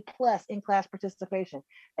an A+ in class participation.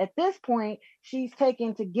 At this point, she's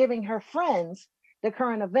taken to giving her friends the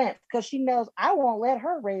current events because she knows I won't let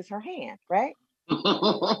her raise her hand, right?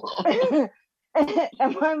 And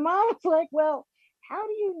my mom's like, well, how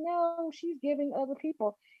do you know she's giving other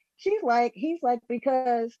people? He's like,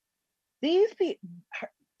 because these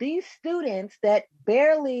students that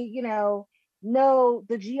barely, know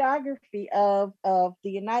the geography of the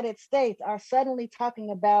United States are suddenly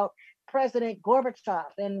talking about President Gorbachev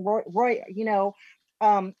and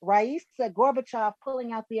Raisa Gorbachev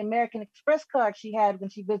pulling out the American Express card she had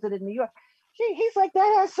when she visited New York. He's like,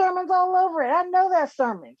 that has sermons all over it. I know that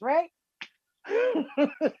sermons, right?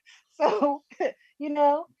 So,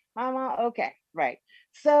 mama, okay, right.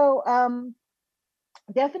 So,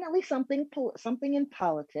 definitely something in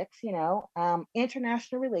politics,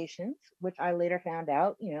 international relations, which I later found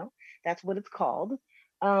out, that's what it's called.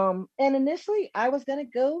 And initially I was going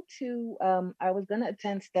to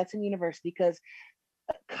attend Stetson University because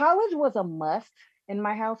college was a must in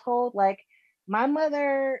my household. Like my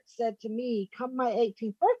mother said to me, come my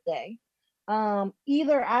 18th birthday,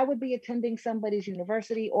 either I would be attending somebody's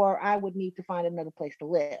university or I would need to find another place to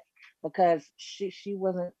live because she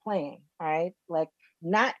wasn't playing, right? Like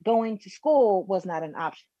not going to school was not an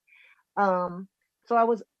option. So I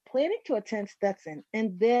was planning to attend Stetson.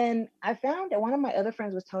 And then I found that one of my other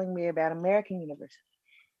friends was telling me about American University.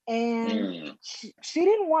 And she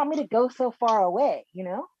didn't want me to go so far away,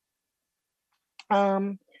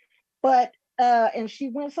 But and she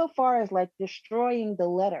went so far as like destroying the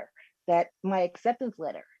letter, that my acceptance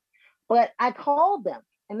letter. But I called them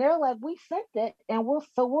and they're like, we sent it and we'll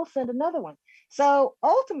send another one. So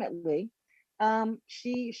ultimately,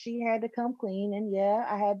 she had to come clean, and yeah,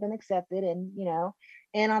 I had been accepted, and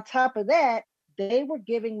and on top of that, they were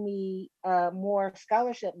giving me more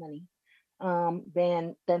scholarship money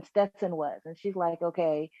than Stetson was. And she's like,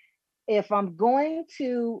 okay, if I'm going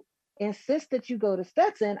to insist that you go to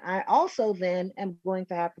Stetson, I also then am going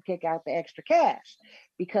to have to kick out the extra cash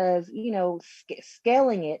because,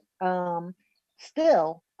 scaling it,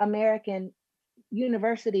 still American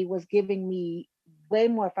University was giving me way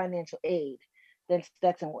more financial aid than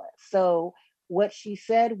Stetson was. So what she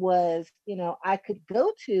said was, I could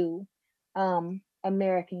go to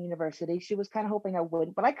American University. She was kind of hoping I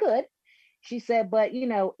wouldn't, but I could. She said, but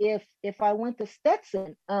if I went to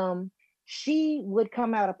Stetson, she would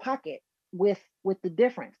come out of pocket with the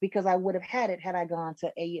difference because I would have had it had I gone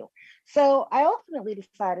to AU. So I ultimately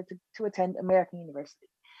decided to attend American University.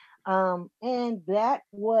 And that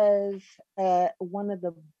was one of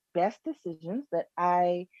the best decisions that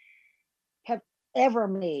I have ever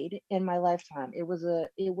made in my lifetime. It was a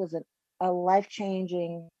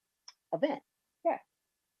life-changing event. Yeah.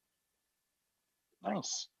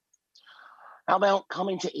 Nice. How about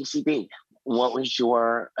coming to ACB? What was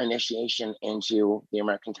your initiation into the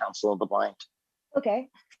American Council of the Blind? Okay.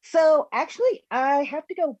 So actually, I have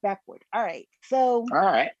to go backward. All right. So All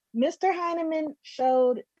right. Mr. Heineman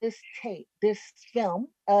showed this film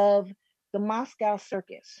of the Moscow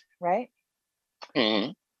Circus, right?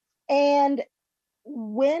 Mm-hmm. And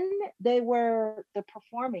when they were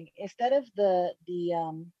performing, instead of the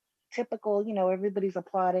typical, everybody's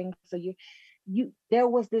applauding, so there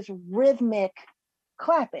was this rhythmic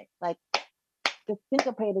clapping, like the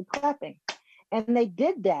syncopated clapping. And they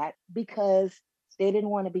did that because they didn't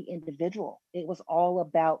want to be individual. It was all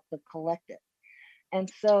about the collective. And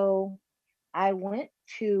so I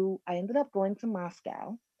ended up going to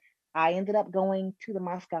Moscow. I ended up going to the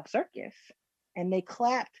Moscow Circus, and they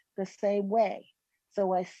clapped the same way.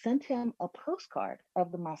 So I sent him a postcard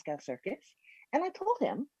of the Moscow Circus, and I told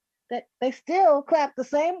him that they still clapped the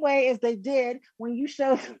same way as they did when you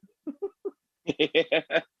showed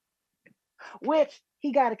which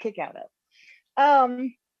he got a kick out of.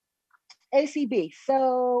 ACB.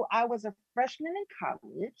 So I was a freshman in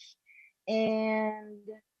college, and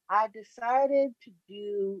I decided to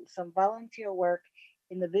do some volunteer work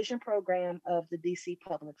in the vision program of the DC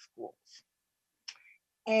Public Schools.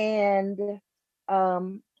 And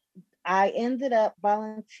I ended up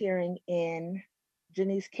volunteering in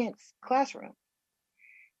Janice Kent's classroom.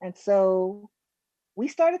 And so we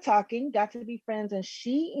started talking, got to be friends, and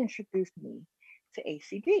she introduced me to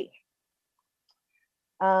ACB.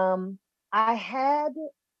 I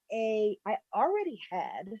already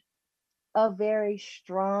had a very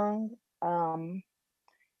strong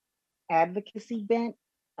advocacy bent.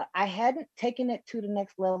 I hadn't taken it to the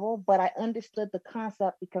next level, but I understood the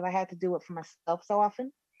concept because I had to do it for myself so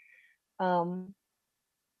often.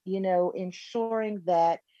 Ensuring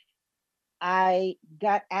that I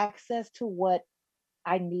got access to what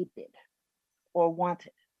I needed or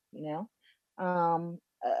wanted,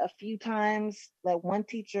 a few times, like one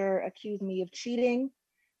teacher accused me of cheating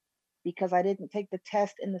because I didn't take the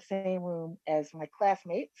test in the same room as my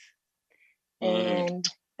classmates. And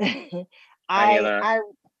I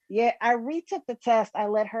retook the test. I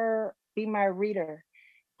let her be my reader.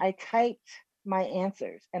 I typed my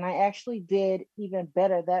answers, and I actually did even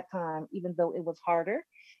better that time, even though it was harder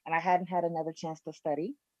and I hadn't had another chance to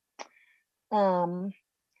study.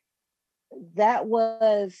 That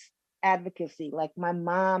was advocacy. Like my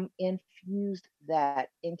mom infused that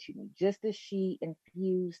into me, just as she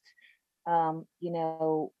infused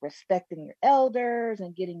respecting your elders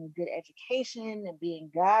and getting a good education and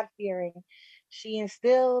being God-fearing. She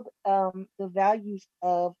instilled the values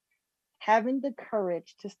of having the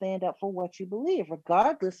courage to stand up for what you believe,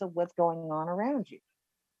 regardless of what's going on around you.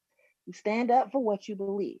 You stand up for what you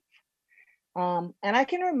believe. And I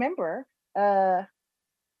can remember as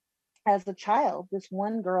a child, this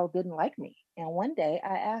one girl didn't like me. And one day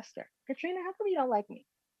I asked her, Katrina, how come you don't like me?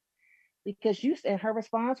 And her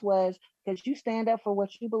response was, because you stand up for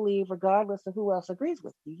what you believe, regardless of who else agrees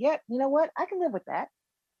with you. Yeah, you know what? I can live with that.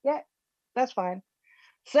 Yeah, that's fine.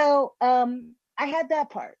 So I had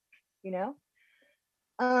that part,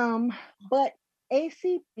 but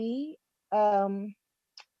ACB,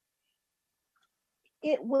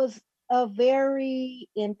 it was a very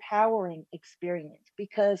empowering experience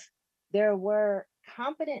because there were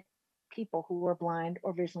competent people who were blind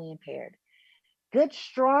or visually impaired, good,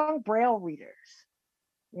 strong Braille readers.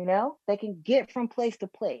 They can get from place to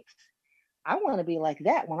place. I want to be like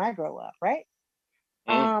that when I grow up, right?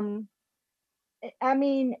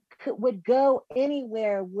 Would go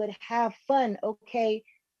anywhere, would have fun. Okay,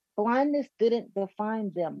 blindness didn't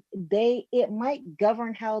define them. It might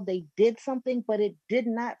govern how they did something, but it did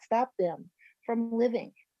not stop them from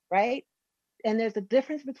living, right? And there's a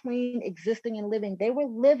difference between existing and living. They were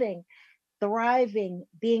living, thriving,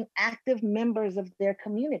 being active members of their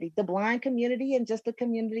community, the blind community and just the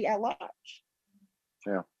community at large.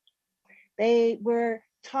 Yeah. They were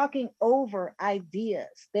talking over ideas.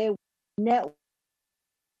 They net.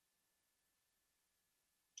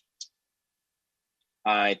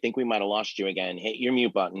 I think we might have lost you again. Hit your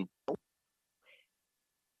mute button.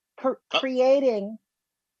 Creating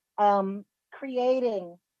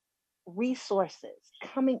resources,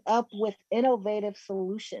 coming up with innovative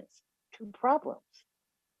solutions to problems.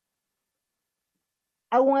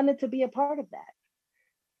 I wanted to be a part of that.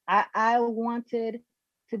 I wanted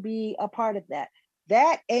to be a part of that.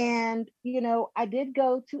 That, and I did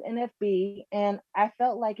go to NFB, and I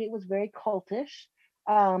felt like it was very cultish,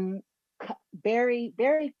 very,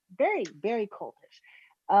 very, very, very cultish.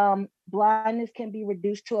 Blindness can be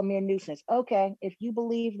reduced to a mere nuisance. Okay, if you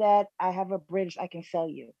believe that, I have a bridge I can sell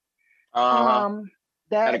you. At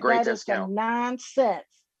a great that discount. is nonsense,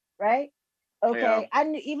 right? Okay, Yeah. I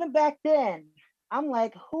knew even back then. I'm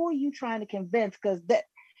like, who are you trying to convince? Because that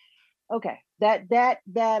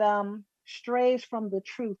strays from the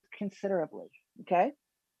truth considerably. Okay,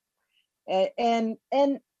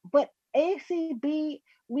 but ACB,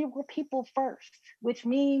 we were people first, which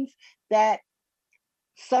means that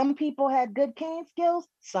some people had good cane skills,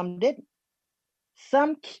 some didn't.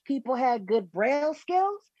 Some people had good braille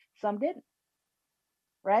skills, some didn't.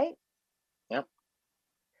 Right? Yep.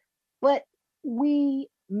 But we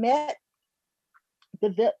met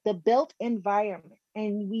the built environment,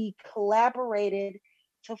 and we collaborated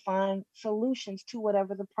to find solutions to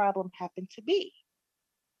whatever the problem happened to be.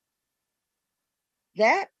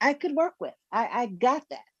 That I could work with. I got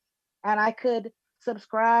that. And I could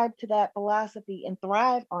subscribe to that philosophy and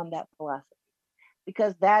thrive on that philosophy,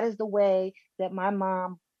 because that is the way that my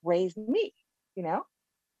mom raised me,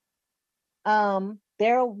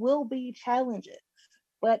 There will be challenges,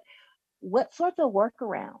 but what sorts of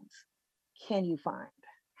workarounds can you find?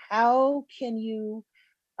 How can you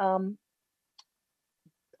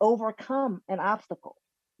overcome an obstacle,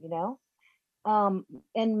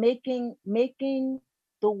 and making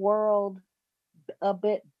the world a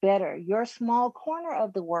bit better, your small corner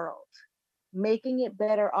of the world, making it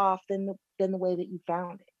better off than the way that you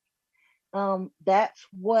found it. That's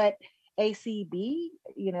what ACB,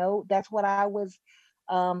 that's what I was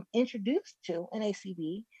introduced to in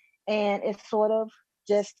ACB, and it sort of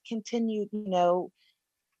just continued,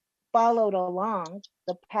 followed along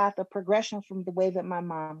the path of progression from the way that my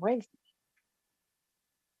mom raised me.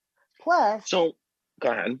 Plus, so go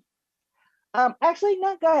ahead. Actually,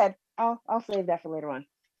 no, go ahead. I'll save that for later on.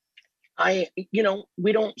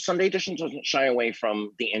 We don't, Sunday Edition doesn't shy away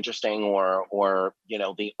from the interesting or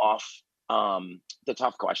the off, the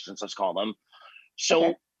tough questions, let's call them. So,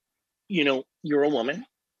 Okay. You're a woman,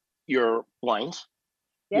 you're blind,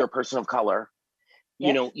 Yep. you're a person of color.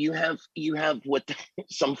 Yes. You have what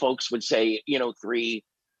some folks would say, three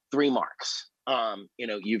marks.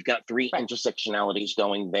 You've got three Right. intersectionalities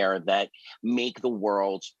going there that make the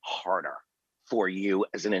world harder for you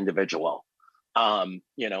as an individual. I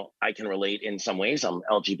can relate in some ways. I'm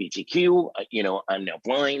LGBTQ, I'm now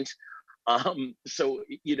blind. So,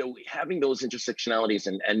 having those intersectionalities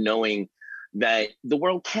and knowing that the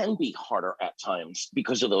world can be harder at times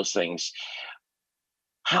because of those things.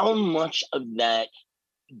 How much of that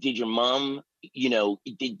did your mom,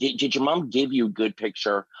 did your mom give you a good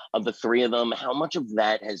picture of the three of them? How much of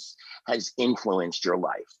that has influenced your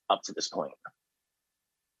life up to this point?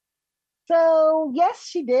 So yes,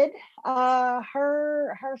 she did.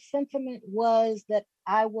 Her sentiment was that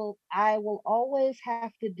I will always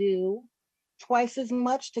have to do twice as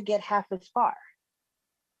much to get half as far.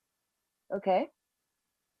 Okay.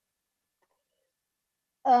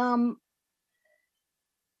 And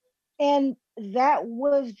that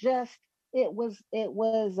was just, it was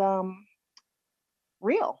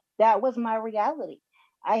real. That was my reality.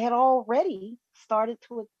 I had already started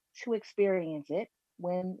to experience it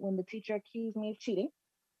when the teacher accused me of cheating,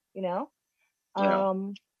 Yeah.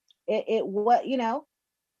 It what,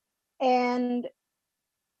 and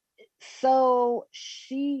so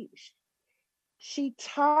she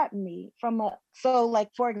taught me like,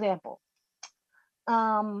 for example,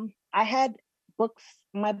 I had books,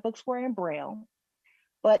 my books were in Braille,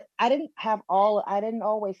 but I didn't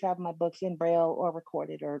always have my books in Braille or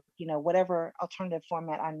recorded or, whatever alternative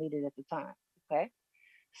format I needed at the time. Okay.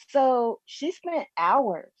 So she spent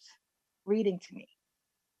hours reading to me.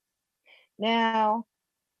 Now,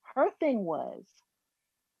 her thing was,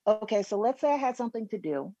 Okay, so let's say I had something to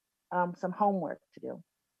do, some homework to do,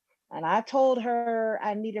 and I told her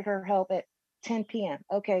I needed her help at 10 p.m.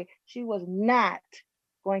 Okay, she was not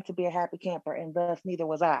going to be a happy camper, and thus neither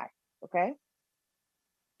was I. Okay,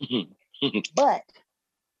 but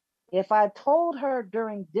if I told her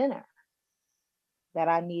during dinner that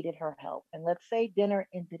I needed her help, and let's say dinner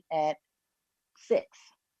ended at 6,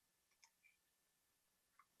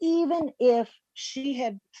 even if she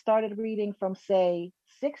had started reading from say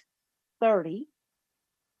 6:30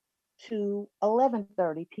 to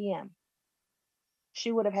 11:30 p.m.,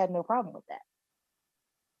 she would have had no problem with that,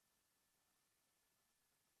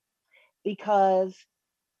 because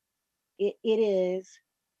it is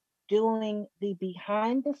doing the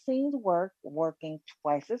behind the scenes work, working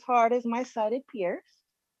twice as hard as my sighted peers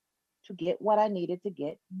to get what I needed to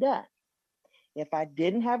get done. If I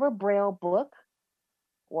didn't have a Braille book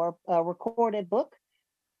or a recorded book,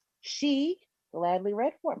 she gladly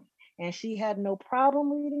read for me. And she had no problem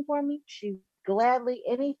reading for me. She gladly,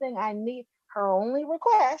 anything I need, her only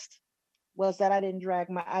request was that I didn't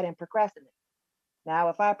procrastinate. Now,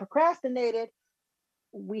 if I procrastinated,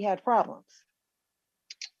 we had problems.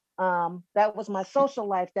 That was my social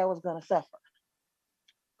life that was going to suffer.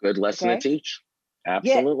 Good lesson to Okay. teach. Yeah.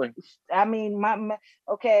 Absolutely. I mean, my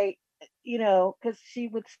okay, because she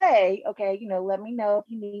would say, okay, let me know if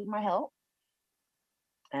you need my help.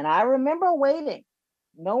 And I remember waiting,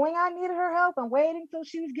 knowing I needed her help, and waiting till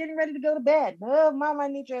she was getting ready to go to bed. Oh, Mom, I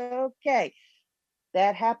need you. Okay.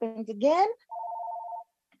 That happens again.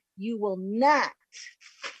 You will not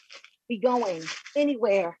be going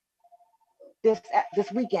anywhere this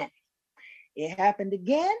weekend. It happened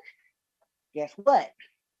again. Guess what?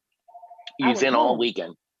 He's in all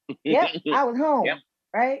weekend. Yep, I was home. Yep.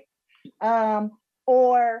 Right.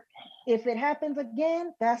 Or if it happens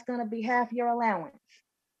again, that's going to be half your allowance.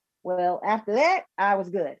 Well, after that, I was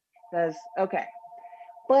good, because okay.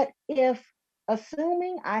 But if,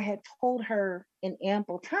 assuming I had told her in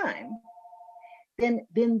ample time, then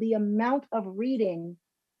the amount of reading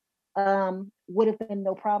would have been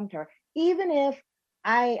no problem to her. Even if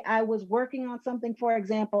I was working on something, for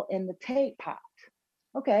example, and the tape popped.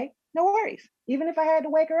 Okay, no worries. Even if I had to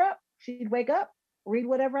wake her up, she'd wake up, read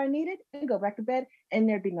whatever I needed, and go back to bed, and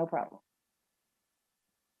there'd be no problem.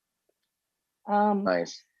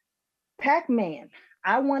 Nice. Pac-Man.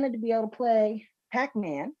 I wanted to be able to play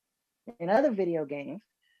Pac-Man and other video games.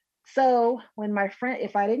 So when my friend,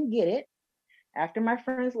 if I didn't get it, after my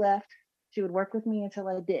friends left, she would work with me until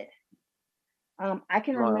I did. I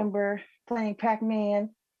can remember playing Pac-Man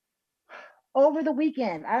over the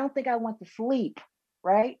weekend. I don't think I went to sleep,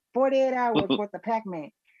 right? 48 hours worth of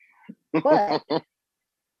Pac-Man. But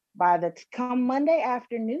come Monday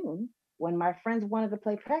afternoon, when my friends wanted to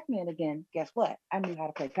play Pac-Man again, guess what? I knew how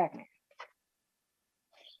to play Pac-Man.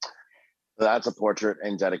 That's a portrait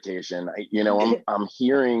and dedication. I'm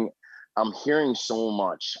hearing so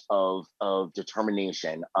much of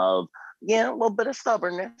determination, of a little bit of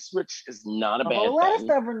stubbornness, which is not a bad whole lot thing. of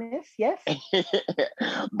stubbornness, yes.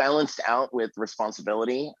 Balanced out with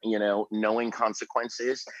responsibility, knowing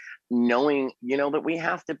consequences, knowing, that we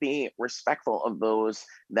have to be respectful of those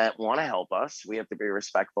that want to help us. We have to be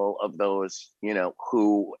respectful of those,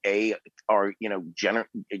 who are,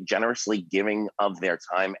 generously giving of their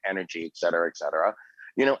time, energy, et cetera,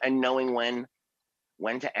 and knowing when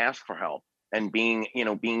to ask for help, and being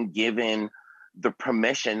given the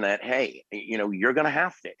permission that, hey, you're gonna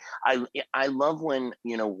have to. I love when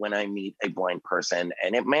I meet a blind person,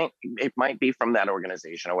 and it might be from that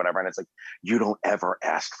organization or whatever, and it's like, you don't ever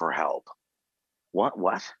ask for help. What?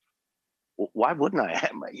 Why wouldn't I?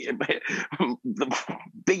 The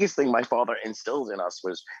biggest thing my father instilled in us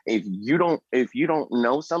was, if you don't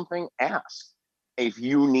know something, ask. If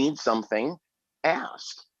you need something,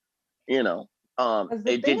 ask.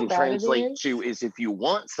 It didn't translate to is if you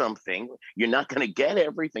want something, you're not going to get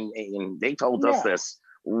everything. And they told us this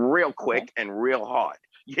real quick and real hard.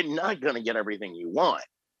 You're not going to get everything you want,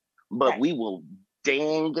 but we will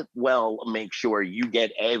dang well make sure you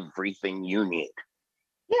get everything you need.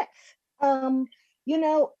 Yes.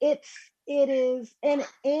 It is,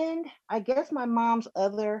 and I guess my mom's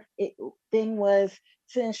other thing was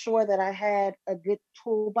to ensure that I had a good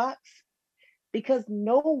toolbox, because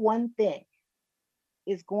no one thing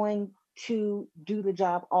is going to do the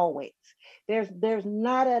job always. There's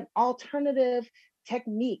not an alternative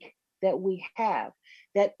technique that we have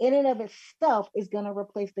that in and of itself is going to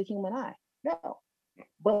replace the human eye. No.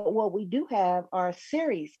 But what we do have are a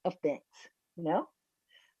series of things,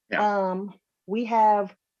 we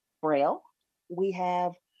have Braille, we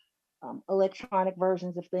have electronic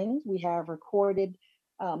versions of things, we have recorded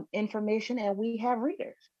information, and we have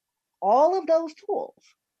readers. All of those tools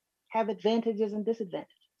have advantages and disadvantages.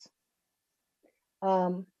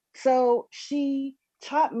 So she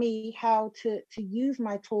taught me how to use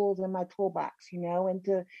my tools in my toolbox, and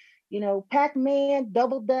to, Pac-Man,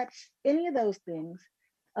 Double Dutch, any of those things.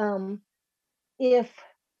 If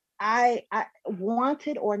I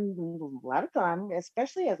wanted, or a lot of time,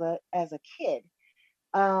 especially as a kid,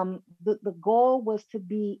 the goal was to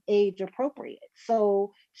be age appropriate.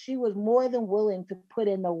 So she was more than willing to put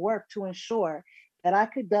in the work to ensure that I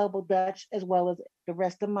could double dutch as well as the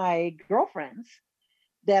rest of my girlfriends,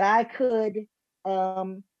 that I could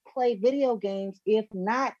play video games, if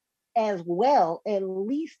not as well, at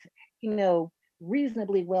least,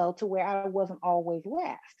 reasonably well, to where I wasn't always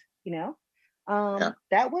last.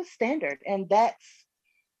 That was standard. And that's,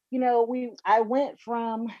 I went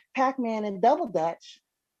from Pac-Man and Double Dutch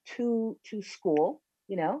to school,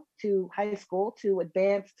 to high school, to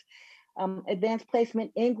advanced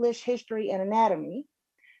placement English, history, and anatomy,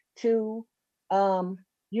 to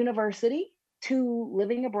university, to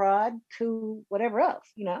living abroad, to whatever else.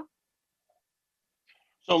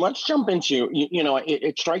 So let's jump into,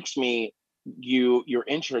 it strikes me, your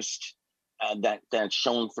interest that's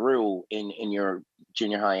shown through in your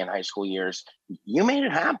junior high and high school years. You made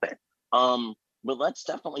it happen. But let's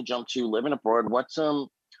definitely jump to living abroad. What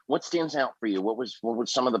stands out for you? What were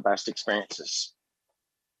some of the best experiences?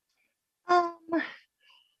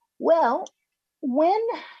 Well, when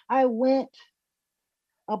I went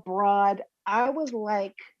abroad, I was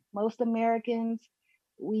like most Americans.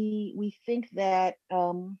 We think that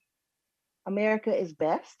America is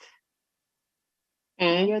best.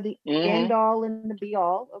 You're the end all and the be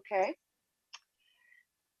all. Okay.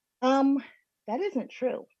 That isn't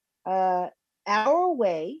true. Our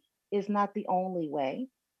way is not the only way,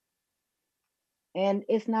 and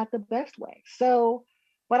it's not the best way. So,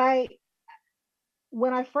 but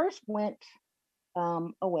when I first went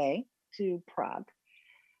away to Prague,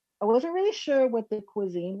 I wasn't really sure what the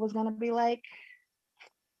cuisine was going to be like.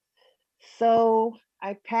 So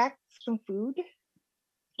I packed some food.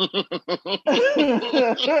 Oh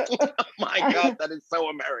my God, that is so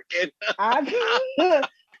American.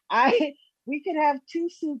 We could have two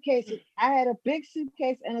suitcases. I had a big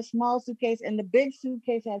suitcase and a small suitcase, and the big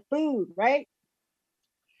suitcase had food, right?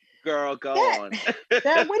 Girl, go on.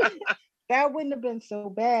 That wouldn't have been so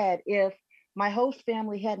bad if my host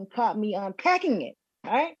family hadn't caught me unpacking it,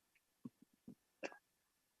 right?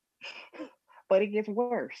 But it gets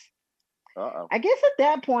worse. Uh-oh. I guess at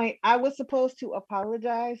that point, I was supposed to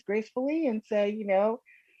apologize gracefully and say,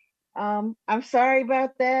 I'm sorry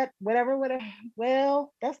about that, whatever.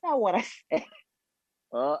 Well, that's not what I said.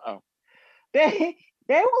 Uh-oh. They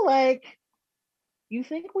were like, you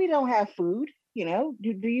think we don't have food? Do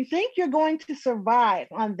you think you're going to survive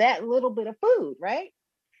on that little bit of food, right?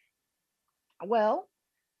 Well,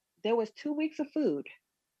 there was 2 weeks of food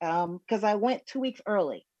because I went 2 weeks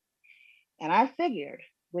early. And I figured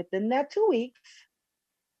within that 2 weeks,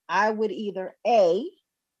 I would either A,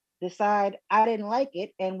 decide I didn't like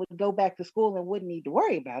it and would go back to school and wouldn't need to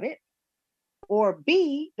worry about it, or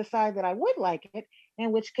B, decide that I would like it,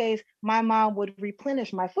 in which case my mom would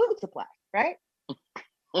replenish my food supply, right?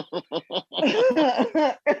 But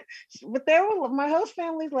my host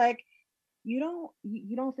family's like, you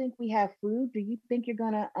don't think we have food? Do you think you're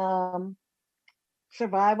gonna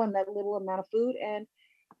survive on that little amount of food? And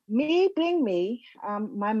me being me,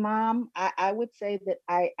 my mom, I would say that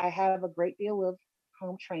I have a great deal of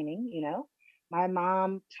home training. My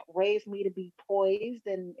mom raised me to be poised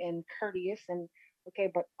and courteous, and okay,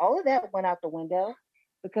 but all of that went out the window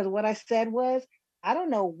because what I said was, I don't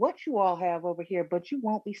know what you all have over here, but you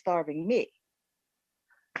won't be starving me.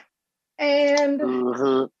 And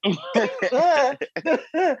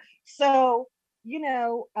so,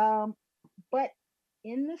 but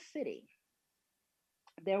in the city,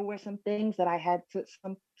 there were some things that I had to,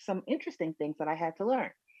 some interesting things that I had to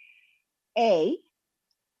learn.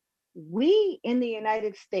 We in the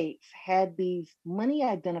United States had these money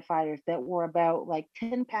identifiers that were about like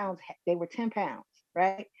 10 pounds. They were 10 pounds,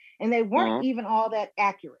 right? And they weren't even all that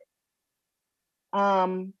accurate.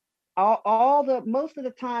 Most of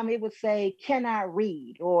the time it would say cannot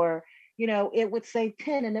read, or it would say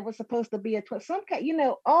 10 and it was supposed to be a 12, some kind,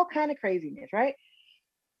 all kind of craziness, right?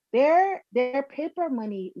 Their paper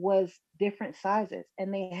money was different sizes,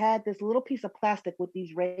 and they had this little piece of plastic with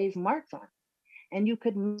these raised marks on, and you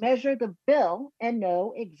could measure the bill and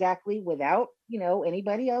know exactly, without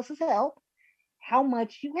anybody else's help, how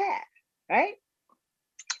much you had, right?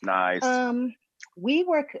 Nice. We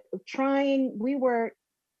were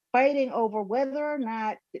fighting over whether or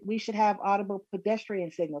not we should have audible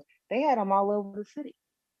pedestrian signals. They had them all over the city.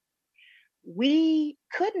 We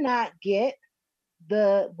could not get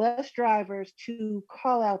the bus drivers to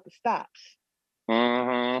call out the stops.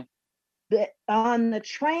 Mm-hmm. On the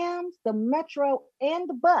trams, the metro, and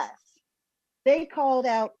the bus, they called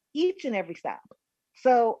out each and every stop.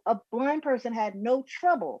 So a blind person had no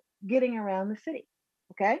trouble getting around the city.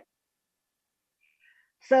 Okay.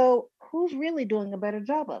 So who's really doing a better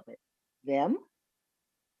job of it? Them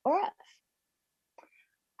or us?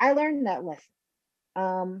 I learned that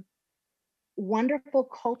lesson. Wonderful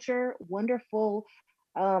culture, wonderful.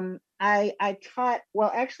 I taught,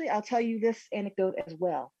 well, actually, I'll tell you this anecdote as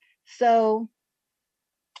well. So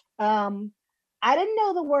I didn't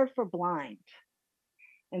know the word for blind.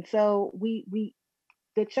 And so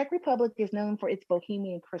the Czech Republic is known for its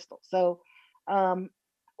Bohemian crystal. So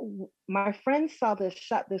my friends saw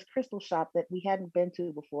this crystal shop that we hadn't been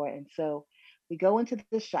to before. And so we go into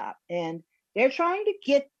the shop and they're trying to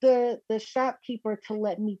get the shopkeeper to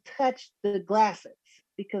let me touch the glasses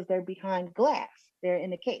because they're behind glass. They're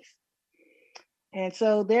in a case. And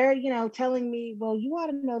so they're, telling me, well, you ought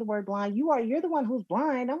to know the word blind. You're the one who's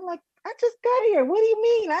blind. I'm like, I just got here. What do you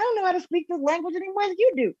mean? I don't know how to speak this language any more than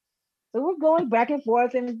you do. So we're going back and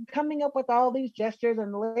forth and coming up with all these gestures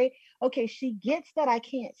and okay, she gets that I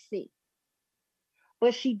can't see,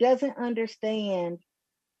 but she doesn't understand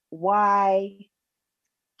why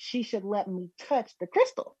she should let me touch the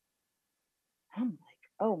crystal. I'm like,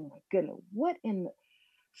 oh my goodness, what in the...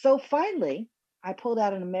 So finally, I pulled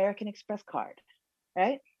out an American Express card,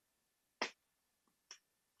 right?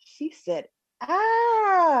 She said,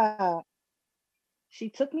 ah. She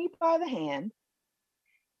took me by the hand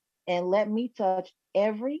and let me touch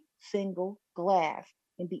every single glass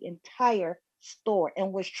in the entire store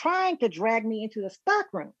and was trying to drag me into the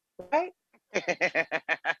stockroom, right?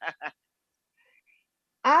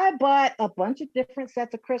 I bought a bunch of different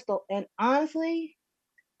sets of crystal, and honestly,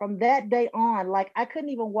 from that day on, like I couldn't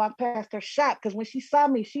even walk past her shop because when she saw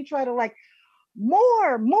me, she tried to like,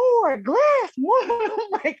 more glass, more.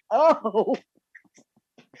 I'm like, oh.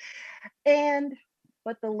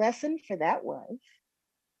 But the lesson for that was,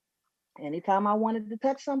 anytime I wanted to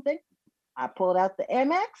touch something, I pulled out the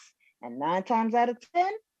MX, and 9 times out of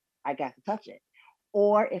 10, I got to touch it.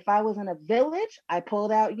 Or if I was in a village, I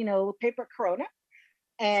pulled out, paper Corona,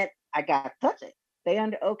 and I got to touch it.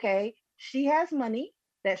 Okay, she has money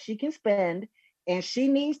that she can spend, and she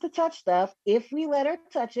needs to touch stuff. If we let her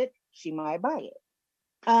touch it, she might buy it.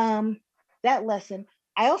 That lesson.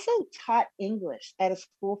 I also taught English at a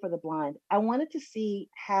school for the blind. I wanted to see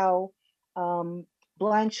how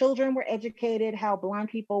blind children were educated, how blind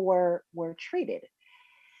people were treated.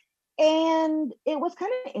 And it was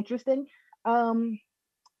kind of interesting.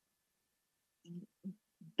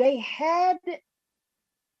 They had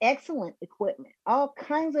excellent equipment, all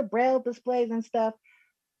kinds of braille displays and stuff,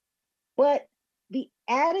 but the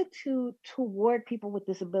attitude toward people with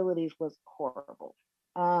disabilities was horrible.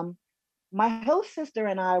 My host sister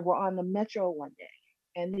and I were on the metro one day,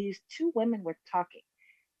 and these 2 women were talking.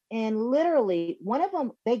 And literally, one of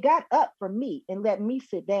them, they got up for me and let me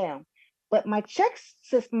sit down. But my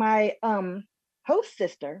host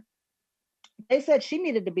sister, they said she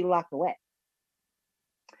needed to be locked away.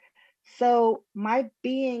 So my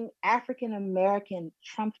being African American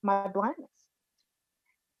trumped my blindness.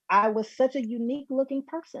 I was such a unique looking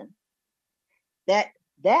person that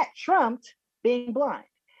trumped being blind.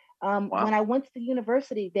 Wow. When I went to the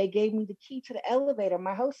university, they gave me the key to the elevator.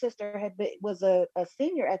 My host sister was a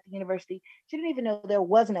senior at the university. She didn't even know there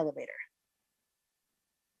was an elevator.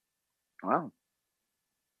 Wow.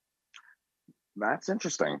 That's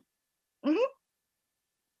interesting. Mm-hmm.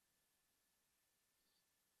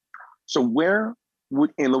 So where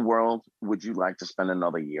in the world would you like to spend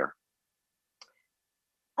another year?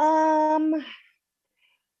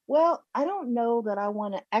 Well, I don't know that I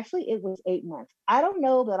want to, actually it was 8 months. I don't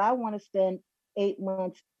know that I want to spend 8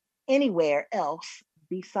 months anywhere else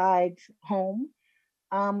besides home.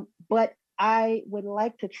 But I would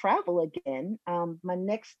like to travel again. My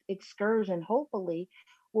next excursion, hopefully,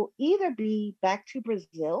 will either be back to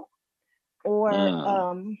Brazil or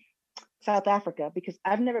South Africa, because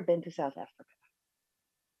I've never been to South Africa.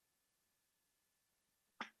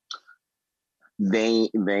 They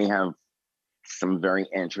have some very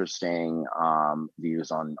interesting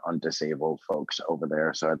views on disabled folks over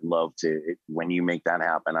there. So I'd love to, when you make that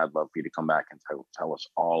happen, I'd love for you to come back and tell us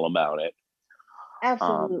all about it.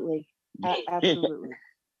 Absolutely. Absolutely.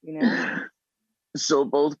 So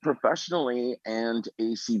both professionally and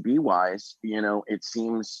ACB wise, it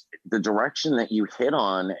seems the direction that you hit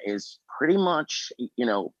on is pretty much,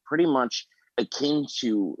 pretty much akin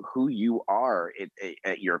to who you are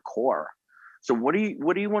at your core. So what do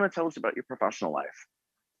you want to tell us about your professional life?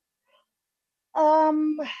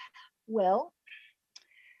 Well,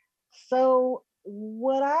 so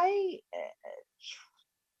what I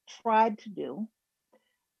tried to do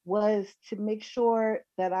was to make sure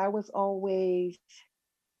that I was always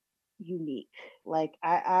unique. Like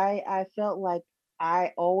I felt like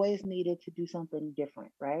I always needed to do something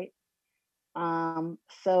different, right?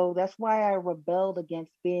 So that's why I rebelled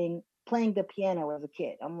against playing the piano as a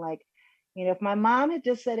kid. I'm like, if my mom had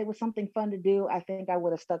just said it was something fun to do, I think I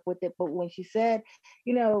would have stuck with it. But when she said,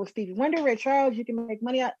 Stevie Wonder, Ray Charles, you can make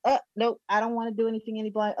money out, nope, I don't want to do anything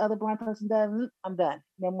any other blind person does. I'm done,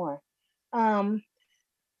 no more.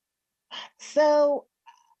 So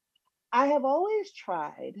I have always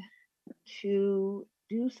tried to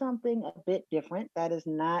do something a bit different that is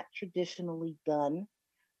not traditionally done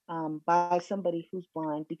by somebody who's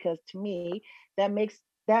blind, because to me that makes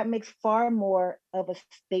far more of a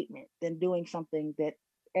statement than doing something that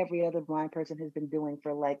every other blind person has been doing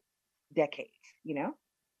for like decades.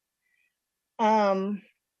 And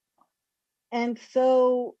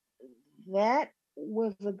so that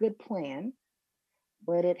was a good plan,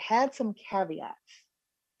 but it had some caveats.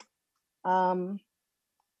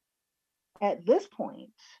 At this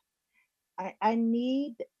point, I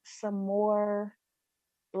need some more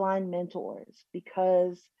blind mentors,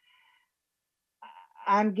 because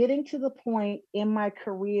I'm getting to the point in my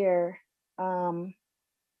career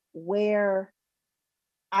where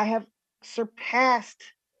I have surpassed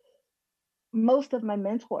most of my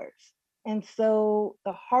mentors. And so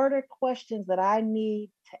the harder questions that I need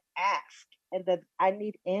to ask and that I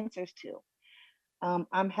need answers to,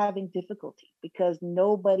 I'm having difficulty because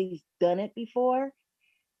nobody's done it before.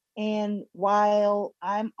 And while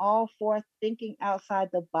I'm all for thinking outside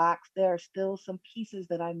the box, there are still some pieces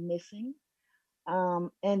that I'm missing.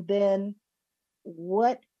 And then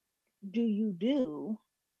what do you do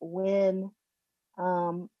when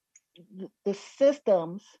the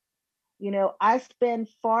systems, I spend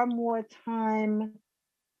far more time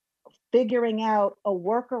figuring out a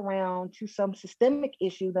workaround to some systemic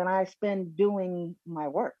issue than I spend doing my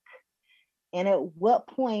work. And at what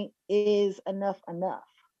point is enough enough?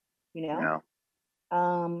 Yeah.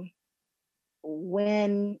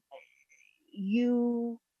 When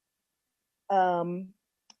you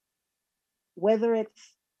whether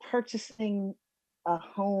it's purchasing a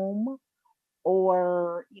home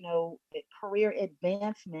or a career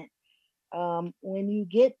advancement, when you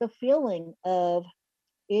get the feeling of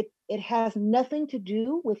it has nothing to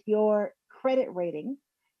do with your credit rating,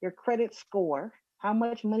 your credit score, how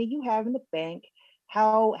much money you have in the bank,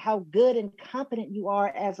 how good and competent you are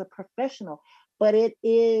as a professional, but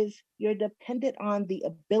you're dependent on the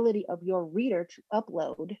ability of your reader to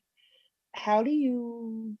upload. How do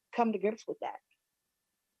you come to grips with that?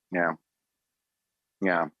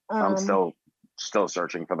 Yeah. I'm still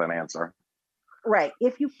searching for that answer. Right.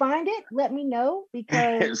 If you find it, let me know,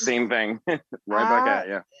 because same thing. Right back at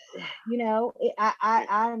you.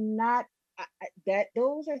 I'm not that.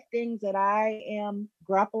 Those are things that I am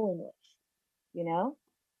grappling with.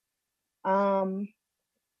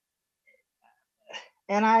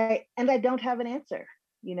 And I don't have an answer.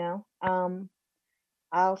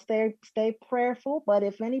 I'll stay prayerful. But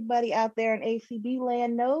if anybody out there in ACB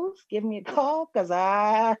land knows, give me a call, because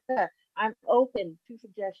I'm open to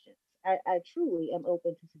suggestions. I truly am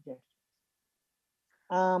open to suggestions.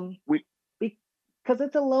 Because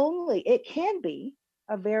it can be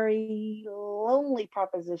a very lonely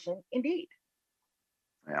proposition indeed.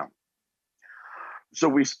 Yeah. So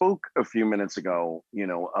we spoke a few minutes ago,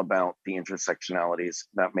 about the intersectionalities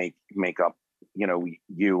that make up,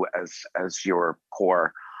 you as your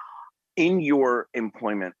core. In your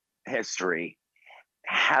employment history,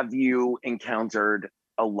 have you encountered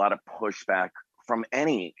a lot of pushback from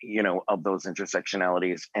any, of those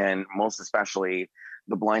intersectionalities, and most especially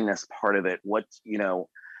the blindness part of it? What, you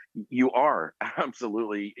are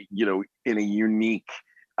absolutely, in a unique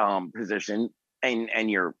position, and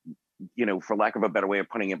you're, for lack of a better way of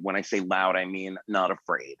putting it, when I say loud, I mean not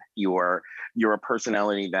afraid. You're a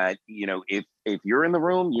personality that, if you're in the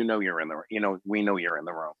room, you're in the, we know you're in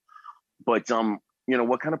the room. But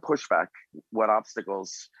what kind of pushback, what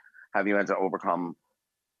obstacles have you had to overcome,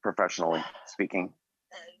 professionally speaking?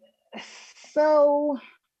 So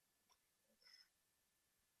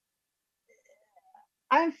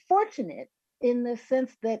I'm fortunate in the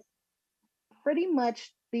sense that pretty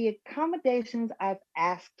much the accommodations I've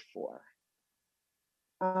asked for,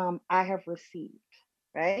 I have received,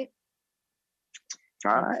 right?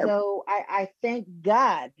 All right. So I thank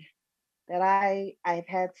God that I've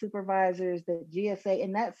had supervisors that GSA,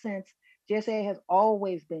 in that sense, GSA has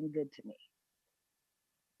always been good to me.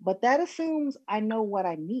 But that assumes I know what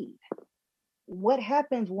I need. What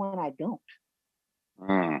happens when I don't?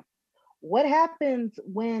 What happens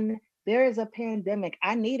when there is a pandemic?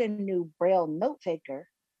 I need a new Braille note taker.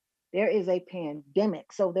 There is a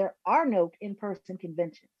pandemic. So there are no in-person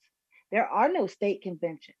conventions. There are no state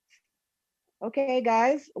conventions. Okay,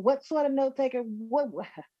 guys, what sort of note taker?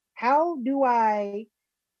 How do I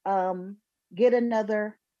get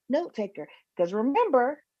another note taker? Because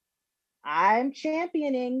remember, I'm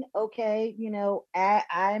championing, okay,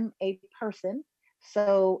 I'm a person.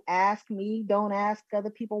 So ask me, don't ask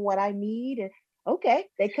other people what I need. And okay,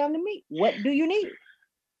 they come to me. What do you need?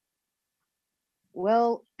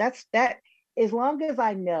 Well, that's that. As long as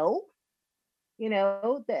I know,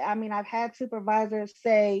 I've had supervisors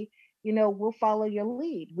say, we'll follow your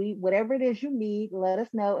lead. Whatever it is you need, let us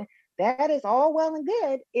know. That is all well and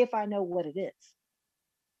good if I know what it is.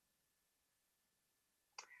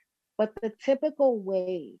 But the typical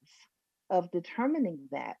ways of determining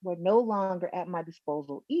that were no longer at my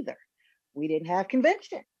disposal either. We didn't have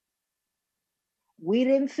convention. We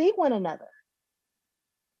didn't see one another.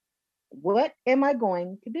 What am I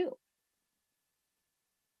going to do?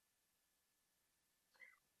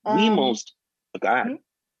 Go ahead.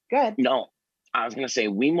 Go ahead. No, I was going to say,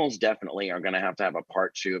 we most definitely are going to have a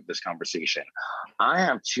part 2 of this conversation. I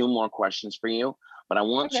have 2 more questions for you, but I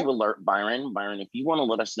want to alert Byron. Byron, if you want to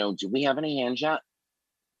let us know, do we have any hands yet?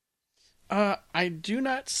 I do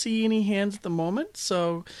not see any hands at the moment,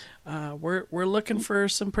 so we're looking for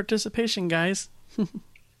some participation, guys.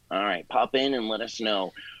 All right, pop in and let us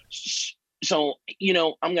know. So,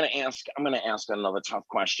 I'm going to ask another tough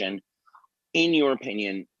question. In your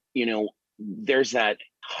opinion, there's that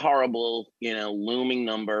horrible, looming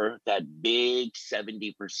number, that big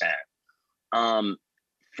 70%.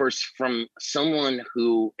 First, from someone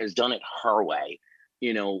who has done it her way,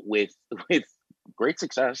 with great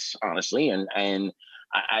success, honestly, and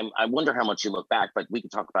I wonder how much you look back, but we can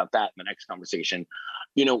talk about that in the next conversation.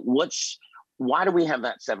 Why do we have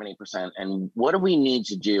that 70%, and what do we need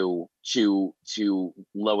to do to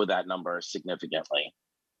lower that number significantly?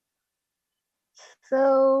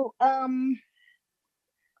 So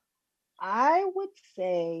I would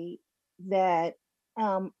say that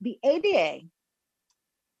the ADA,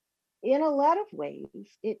 in a lot of ways,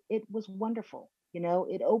 it was wonderful.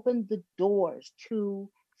 It opened the doors to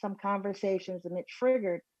some conversations, and it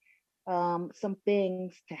triggered some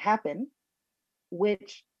things to happen,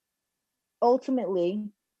 which ultimately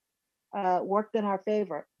worked in our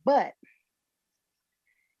favor. But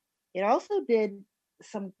it also did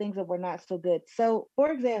some things that were not so good. So,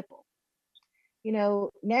 for example,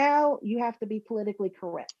 now you have to be politically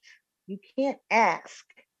correct. You can't ask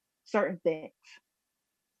certain things.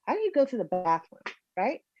 How do you go to the bathroom,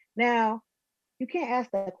 right? Now, you can't ask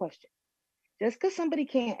that question. Just because somebody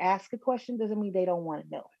can't ask a question doesn't mean they don't want to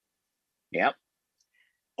know. Yep.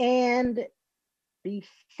 And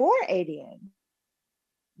before ADA,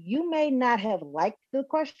 you may not have liked the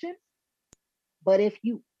question, but if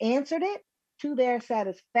you answered it to their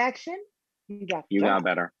satisfaction, you got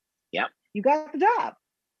better. Yep. You got the job.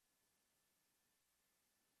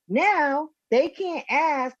 Now they can't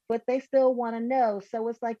ask, but they still want to know. So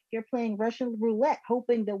it's like you're playing Russian roulette,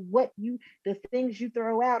 hoping that the things you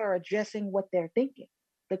throw out are addressing what they're thinking,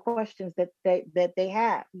 the questions that they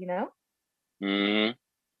have, Mm-hmm.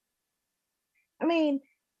 I mean,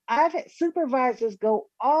 I've had supervisors go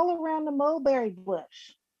all around the mulberry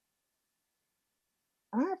bush.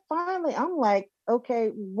 I'm like, okay,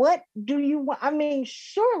 what do you want? I mean,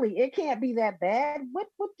 surely it can't be that bad.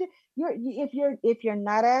 If you're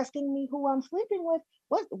not asking me who I'm sleeping with,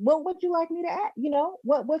 what would you like me to ask?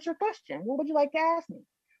 What's your question? What would you like to ask me?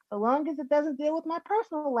 So long as it doesn't deal with my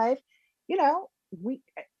personal life,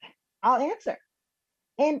 I'll answer.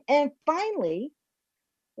 And finally,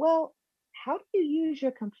 well, how do you use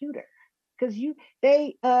your computer? Because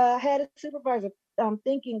they had a supervisor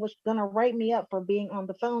thinking was going to write me up for being on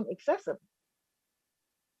the phone excessively.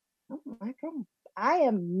 Oh my God. I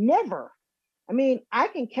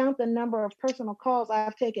can count the number of personal calls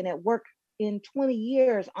I've taken at work in 20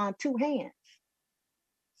 years on 2 hands.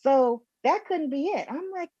 So that couldn't be it.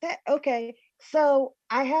 I'm like, that, okay. So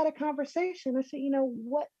I had a conversation. I said,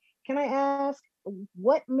 what can I ask?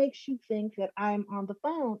 What makes you think that I'm on the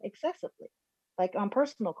phone excessively, like on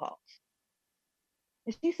personal calls?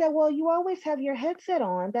 And she said, well, you always have your headset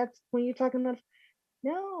on. That's when you're talking about.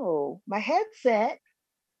 No, my headset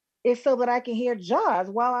is so that I can hear Jaws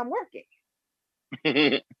while I'm working.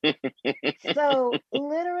 So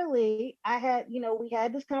literally, I had, we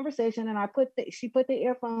had this conversation, and she put the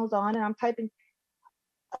earphones on, and I'm typing.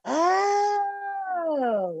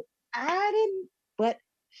 Oh, I didn't, but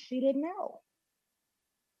she didn't know,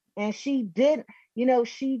 and she didn't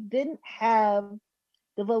have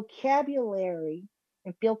the vocabulary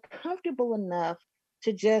and feel comfortable enough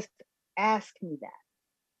to just ask me that.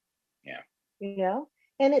 Yeah.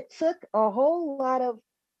 And it took a whole lot of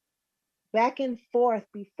back and forth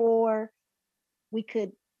before we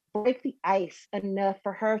could break the ice enough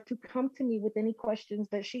for her to come to me with any questions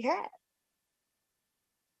that she had.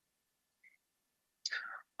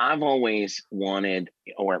 I've always wanted,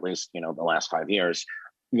 or at least, the last 5 years,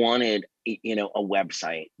 wanted, a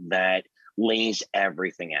website that lays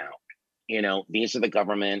everything out. These are the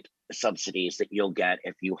government subsidies that you'll get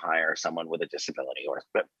if you hire someone with a disability, or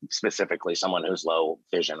specifically someone who's low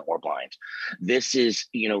vision or blind. These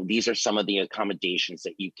are some of the accommodations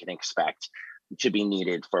that you can expect to be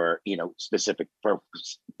needed for, specific for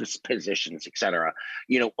positions, etc.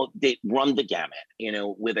 They run the gamut,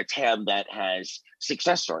 with a tab that has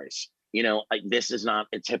success stories. Like this is not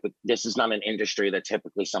an industry that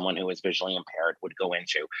typically someone who is visually impaired would go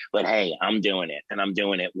into, but hey, I'm doing it, and I'm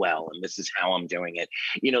doing it well, and this is how I'm doing it.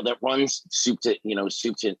 That runs soup to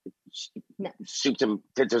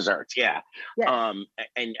desserts. Yeah. Yes.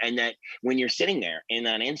 And that when you're sitting there in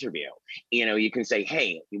that interview, you can say,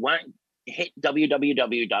 hey, you want hit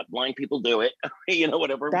www.blindpeopledoit,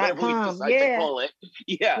 whatever we decide to call it.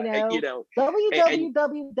 Yeah.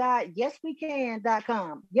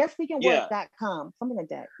 www.yeswecan.com, yeswecanwork.com, something like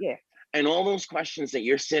that. Yeah. And all those questions that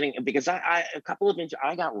you're sitting, because I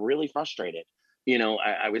got really frustrated.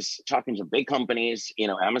 I was talking to big companies,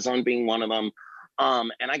 Amazon being one of them.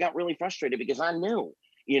 And I got really frustrated because I knew,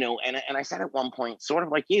 and I said at one point, sort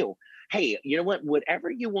of like you, hey, you know what,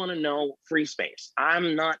 whatever you want to know, free space.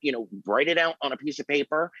 I'm not, write it out on a piece of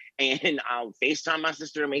paper, and I'll FaceTime my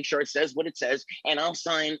sister to make sure it says what it says. And I'll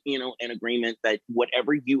sign, an agreement that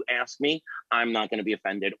whatever you ask me, I'm not going to be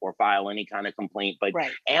offended or file any kind of complaint, but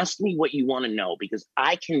ask me what you want to know, because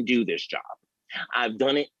I can do this job. I've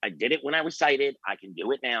done it. I did it when I was sighted. I can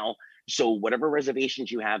do it now. So whatever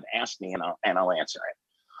reservations you have, ask me, and I'll answer it.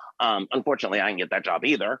 Unfortunately, I didn't get that job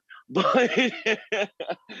either. But I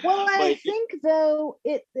think though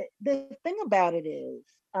the thing about it is,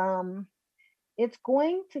 it's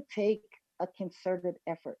going to take a concerted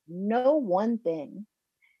effort. No one thing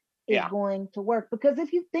is going to work, because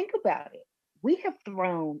if you think about it, we have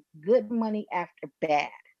thrown good money after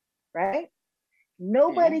bad, right?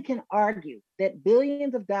 Nobody can argue that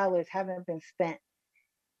billions of dollars haven't been spent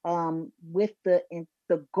with the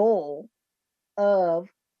goal of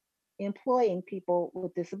employing people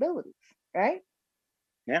with disabilities, right?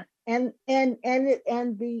 Yeah. And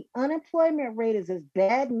the unemployment rate is as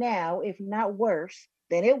bad now, if not worse,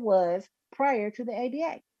 than it was prior to the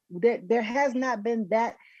ADA. There has not been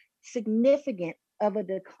that significant of a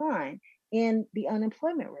decline in the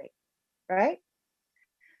unemployment rate, right?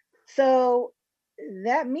 So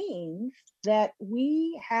that means that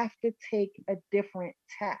we have to take a different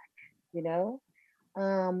tack, the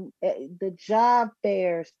job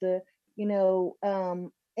fairs,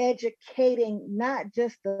 educating not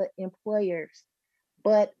just the employers,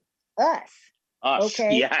 but us.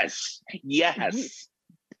 Okay. Yes.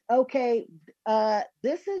 Okay.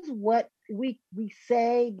 This is what we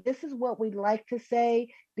say. This is what we like to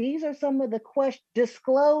say. These are some of the questions: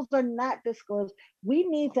 disclosed or not disclosed. We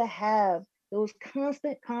need to have those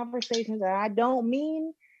constant conversations, and I don't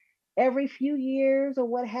mean every few years or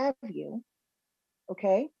what have you.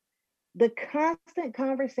 Okay. The constant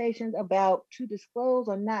conversations about to disclose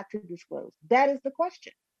or not to disclose. That is the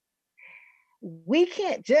question. We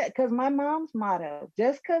can't just, because my mom's motto,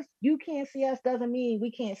 just because you can't see us doesn't mean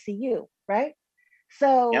we can't see you, right?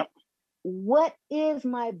 So what is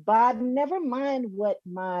my body? Never mind what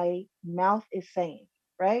my mouth is saying,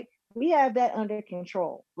 right? We have that under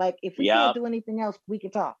control. Like if we can't do anything else, we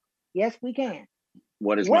can talk. Yes, we can.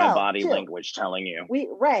 What is my body language telling you? We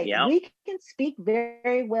can speak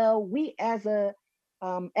very well. We as a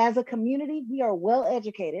community, we are well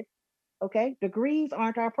educated. Okay, degrees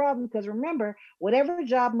aren't our problem, because remember, whatever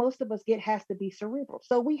job most of us get has to be cerebral.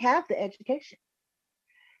 So we have the education.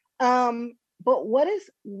 But what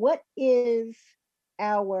is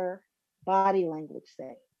our body language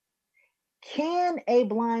saying? Can a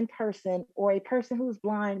blind person or a person who's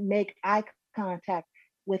blind make eye contact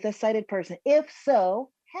with a sighted person? If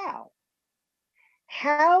so, how?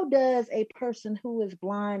 How does a person who is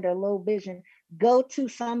blind or low vision go to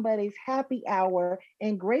somebody's happy hour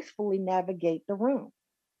and gracefully navigate the room?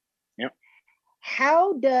 Yep.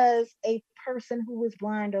 How does a person who is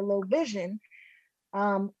blind or low vision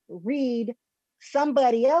read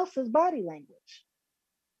somebody else's body language?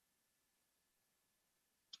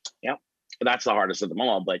 Yep. That's the hardest of them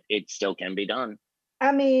all, but it still can be done.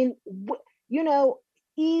 I mean, you know,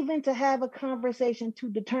 even to have a conversation to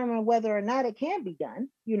determine whether or not it can be done,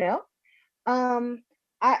 you know,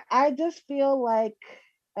 I just feel like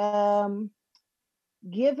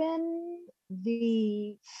given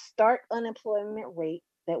the start unemployment rate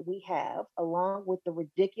that we have, along with the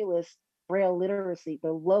ridiculous Braille literacy,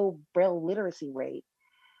 the low Braille literacy rate,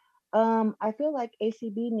 I feel like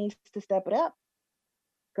ACB needs to step it up.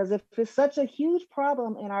 Because if it's such a huge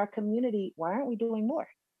problem in our community, why aren't we doing more?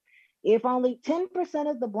 If only 10%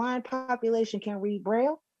 of the blind population can read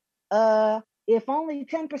Braille, if only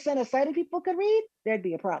 10% of sighted people could read, there'd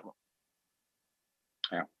be a problem.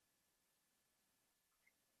 Yeah.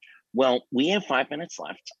 Well, we have 5 minutes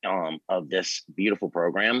left of this beautiful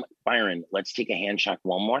program. Byron, let's take a hand check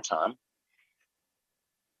one more time.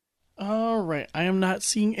 All right. I am not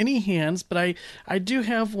seeing any hands, but I do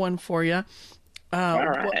have one for you. All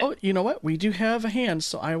right. Well, oh, you know what? We do have a hand,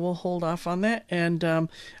 so I will hold off on that. And I'm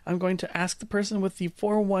going to ask the person with the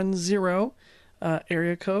 410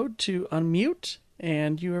 area code to unmute,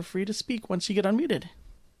 and you are free to speak once you get unmuted.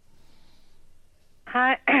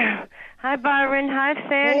 Hi, hi, Byron. Hi,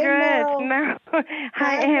 Sandra. Hey, it's Meryl.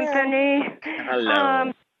 Hi, Anthony.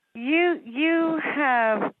 Hello. You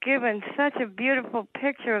have given such a beautiful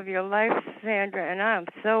picture of your life, Sandra, and I'm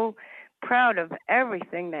so proud of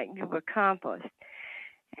everything that you've accomplished.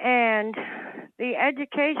 And the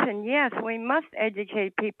education, yes, we must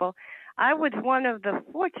educate people. I was one of the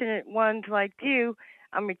fortunate ones like you.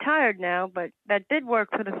 I'm retired now, but that did work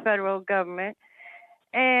for the federal government.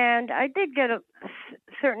 And I did get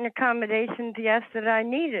certain accommodations, yes, that I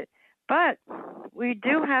needed. But we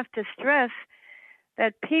do have to stress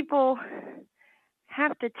that people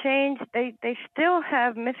have to change. They still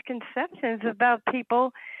have misconceptions about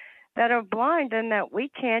people that are blind and that we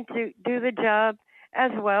can't do the job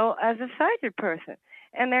as well as a sighted person.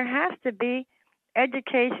 And there has to be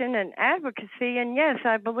education and advocacy. And yes,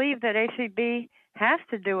 I believe that ACB has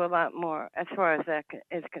to do a lot more as far as that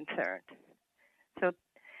is concerned. So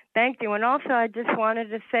thank you. And also, I just wanted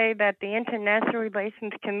to say that the International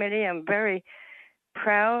Relations Committee, I'm very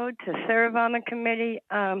proud to serve on the committee.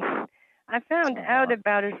 I found out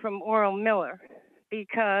about it from Oral Miller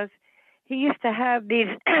because he used to have these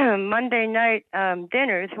Monday night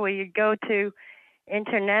dinners where you go to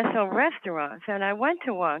international restaurants, and I went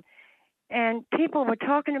to one, and people were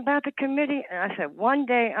talking about the committee, and I said, one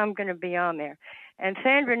day I'm going to be on there. And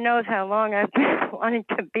Sandra knows how long I've been wanting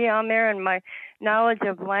to be on there, and my knowledge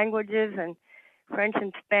of languages and French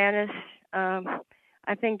and Spanish,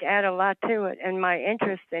 I think, add a lot to it, and my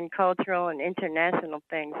interest in cultural and international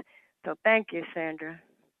things. So thank you, Sandra.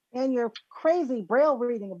 And your crazy Braille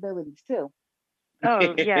reading abilities, too.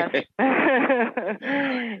 Oh, yes.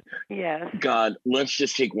 Yes. God, let's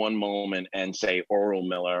just take one moment and say Oral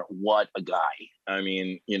Miller, what a guy. I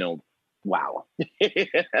mean, you know, wow.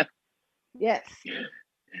 Yes.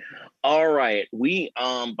 All right.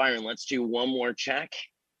 Byron, let's do one more check.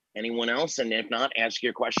 Anyone else? And if not, ask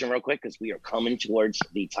your question real quick because we are coming towards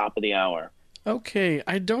the top of the hour. Okay,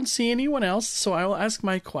 I don't see anyone else, so I will ask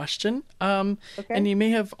my question. Okay. And you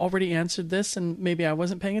may have already answered this, and maybe I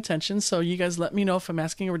wasn't paying attention, so you guys let me know if I'm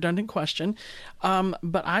asking a redundant question.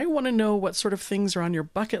 But I want to know what sort of things are on your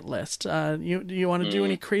bucket list. Do you want to do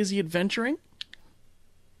any crazy adventuring?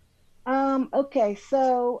 Okay,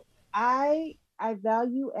 so I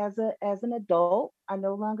value as an adult, I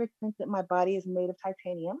no longer think that my body is made of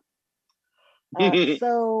titanium.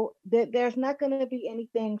 So there's not going to be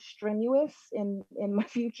anything strenuous in my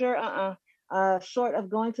future. Short of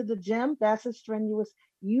going to the gym, that's as strenuous.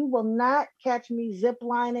 You will not catch me zip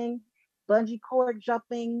lining, bungee cord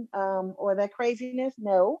jumping, or that craziness.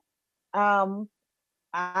 No, I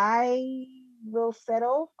will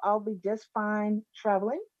settle. I'll be just fine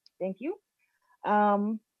traveling. Thank you.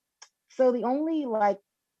 So the only like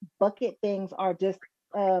bucket things are just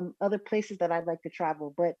other places that I'd like to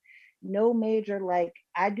travel, but no major, like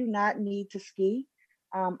I do not need to ski.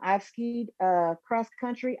 I've skied cross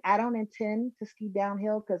country. I don't intend to ski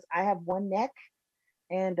downhill because I have one neck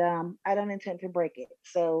and I don't intend to break it.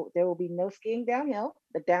 So there will be no skiing downhill.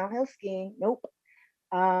 The downhill skiing, nope.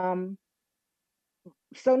 So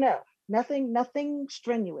no, nothing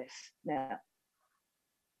strenuous. No.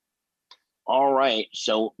 All right.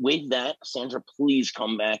 So with that, Sandra, please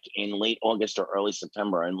come back in late August or early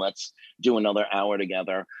September and let's do another hour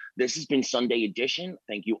together. This has been Sunday Edition.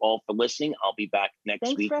 Thank you all for listening. I'll be back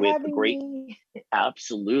next week with a great,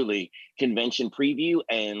 absolutely, convention preview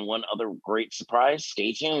and one other great surprise.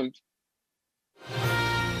 Stay tuned.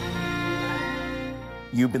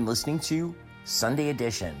 You've been listening to Sunday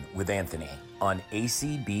Edition with Anthony on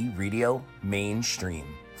ACB Radio Mainstream.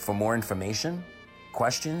 For more information,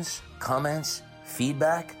 questions, comments,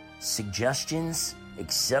 feedback, suggestions,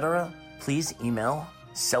 etc., please email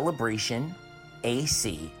celebrationac,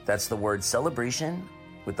 that's the word celebration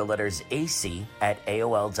with the letters AC, at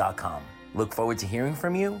AOL.com. Look forward to hearing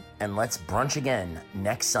from you, and let's brunch again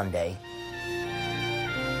next Sunday.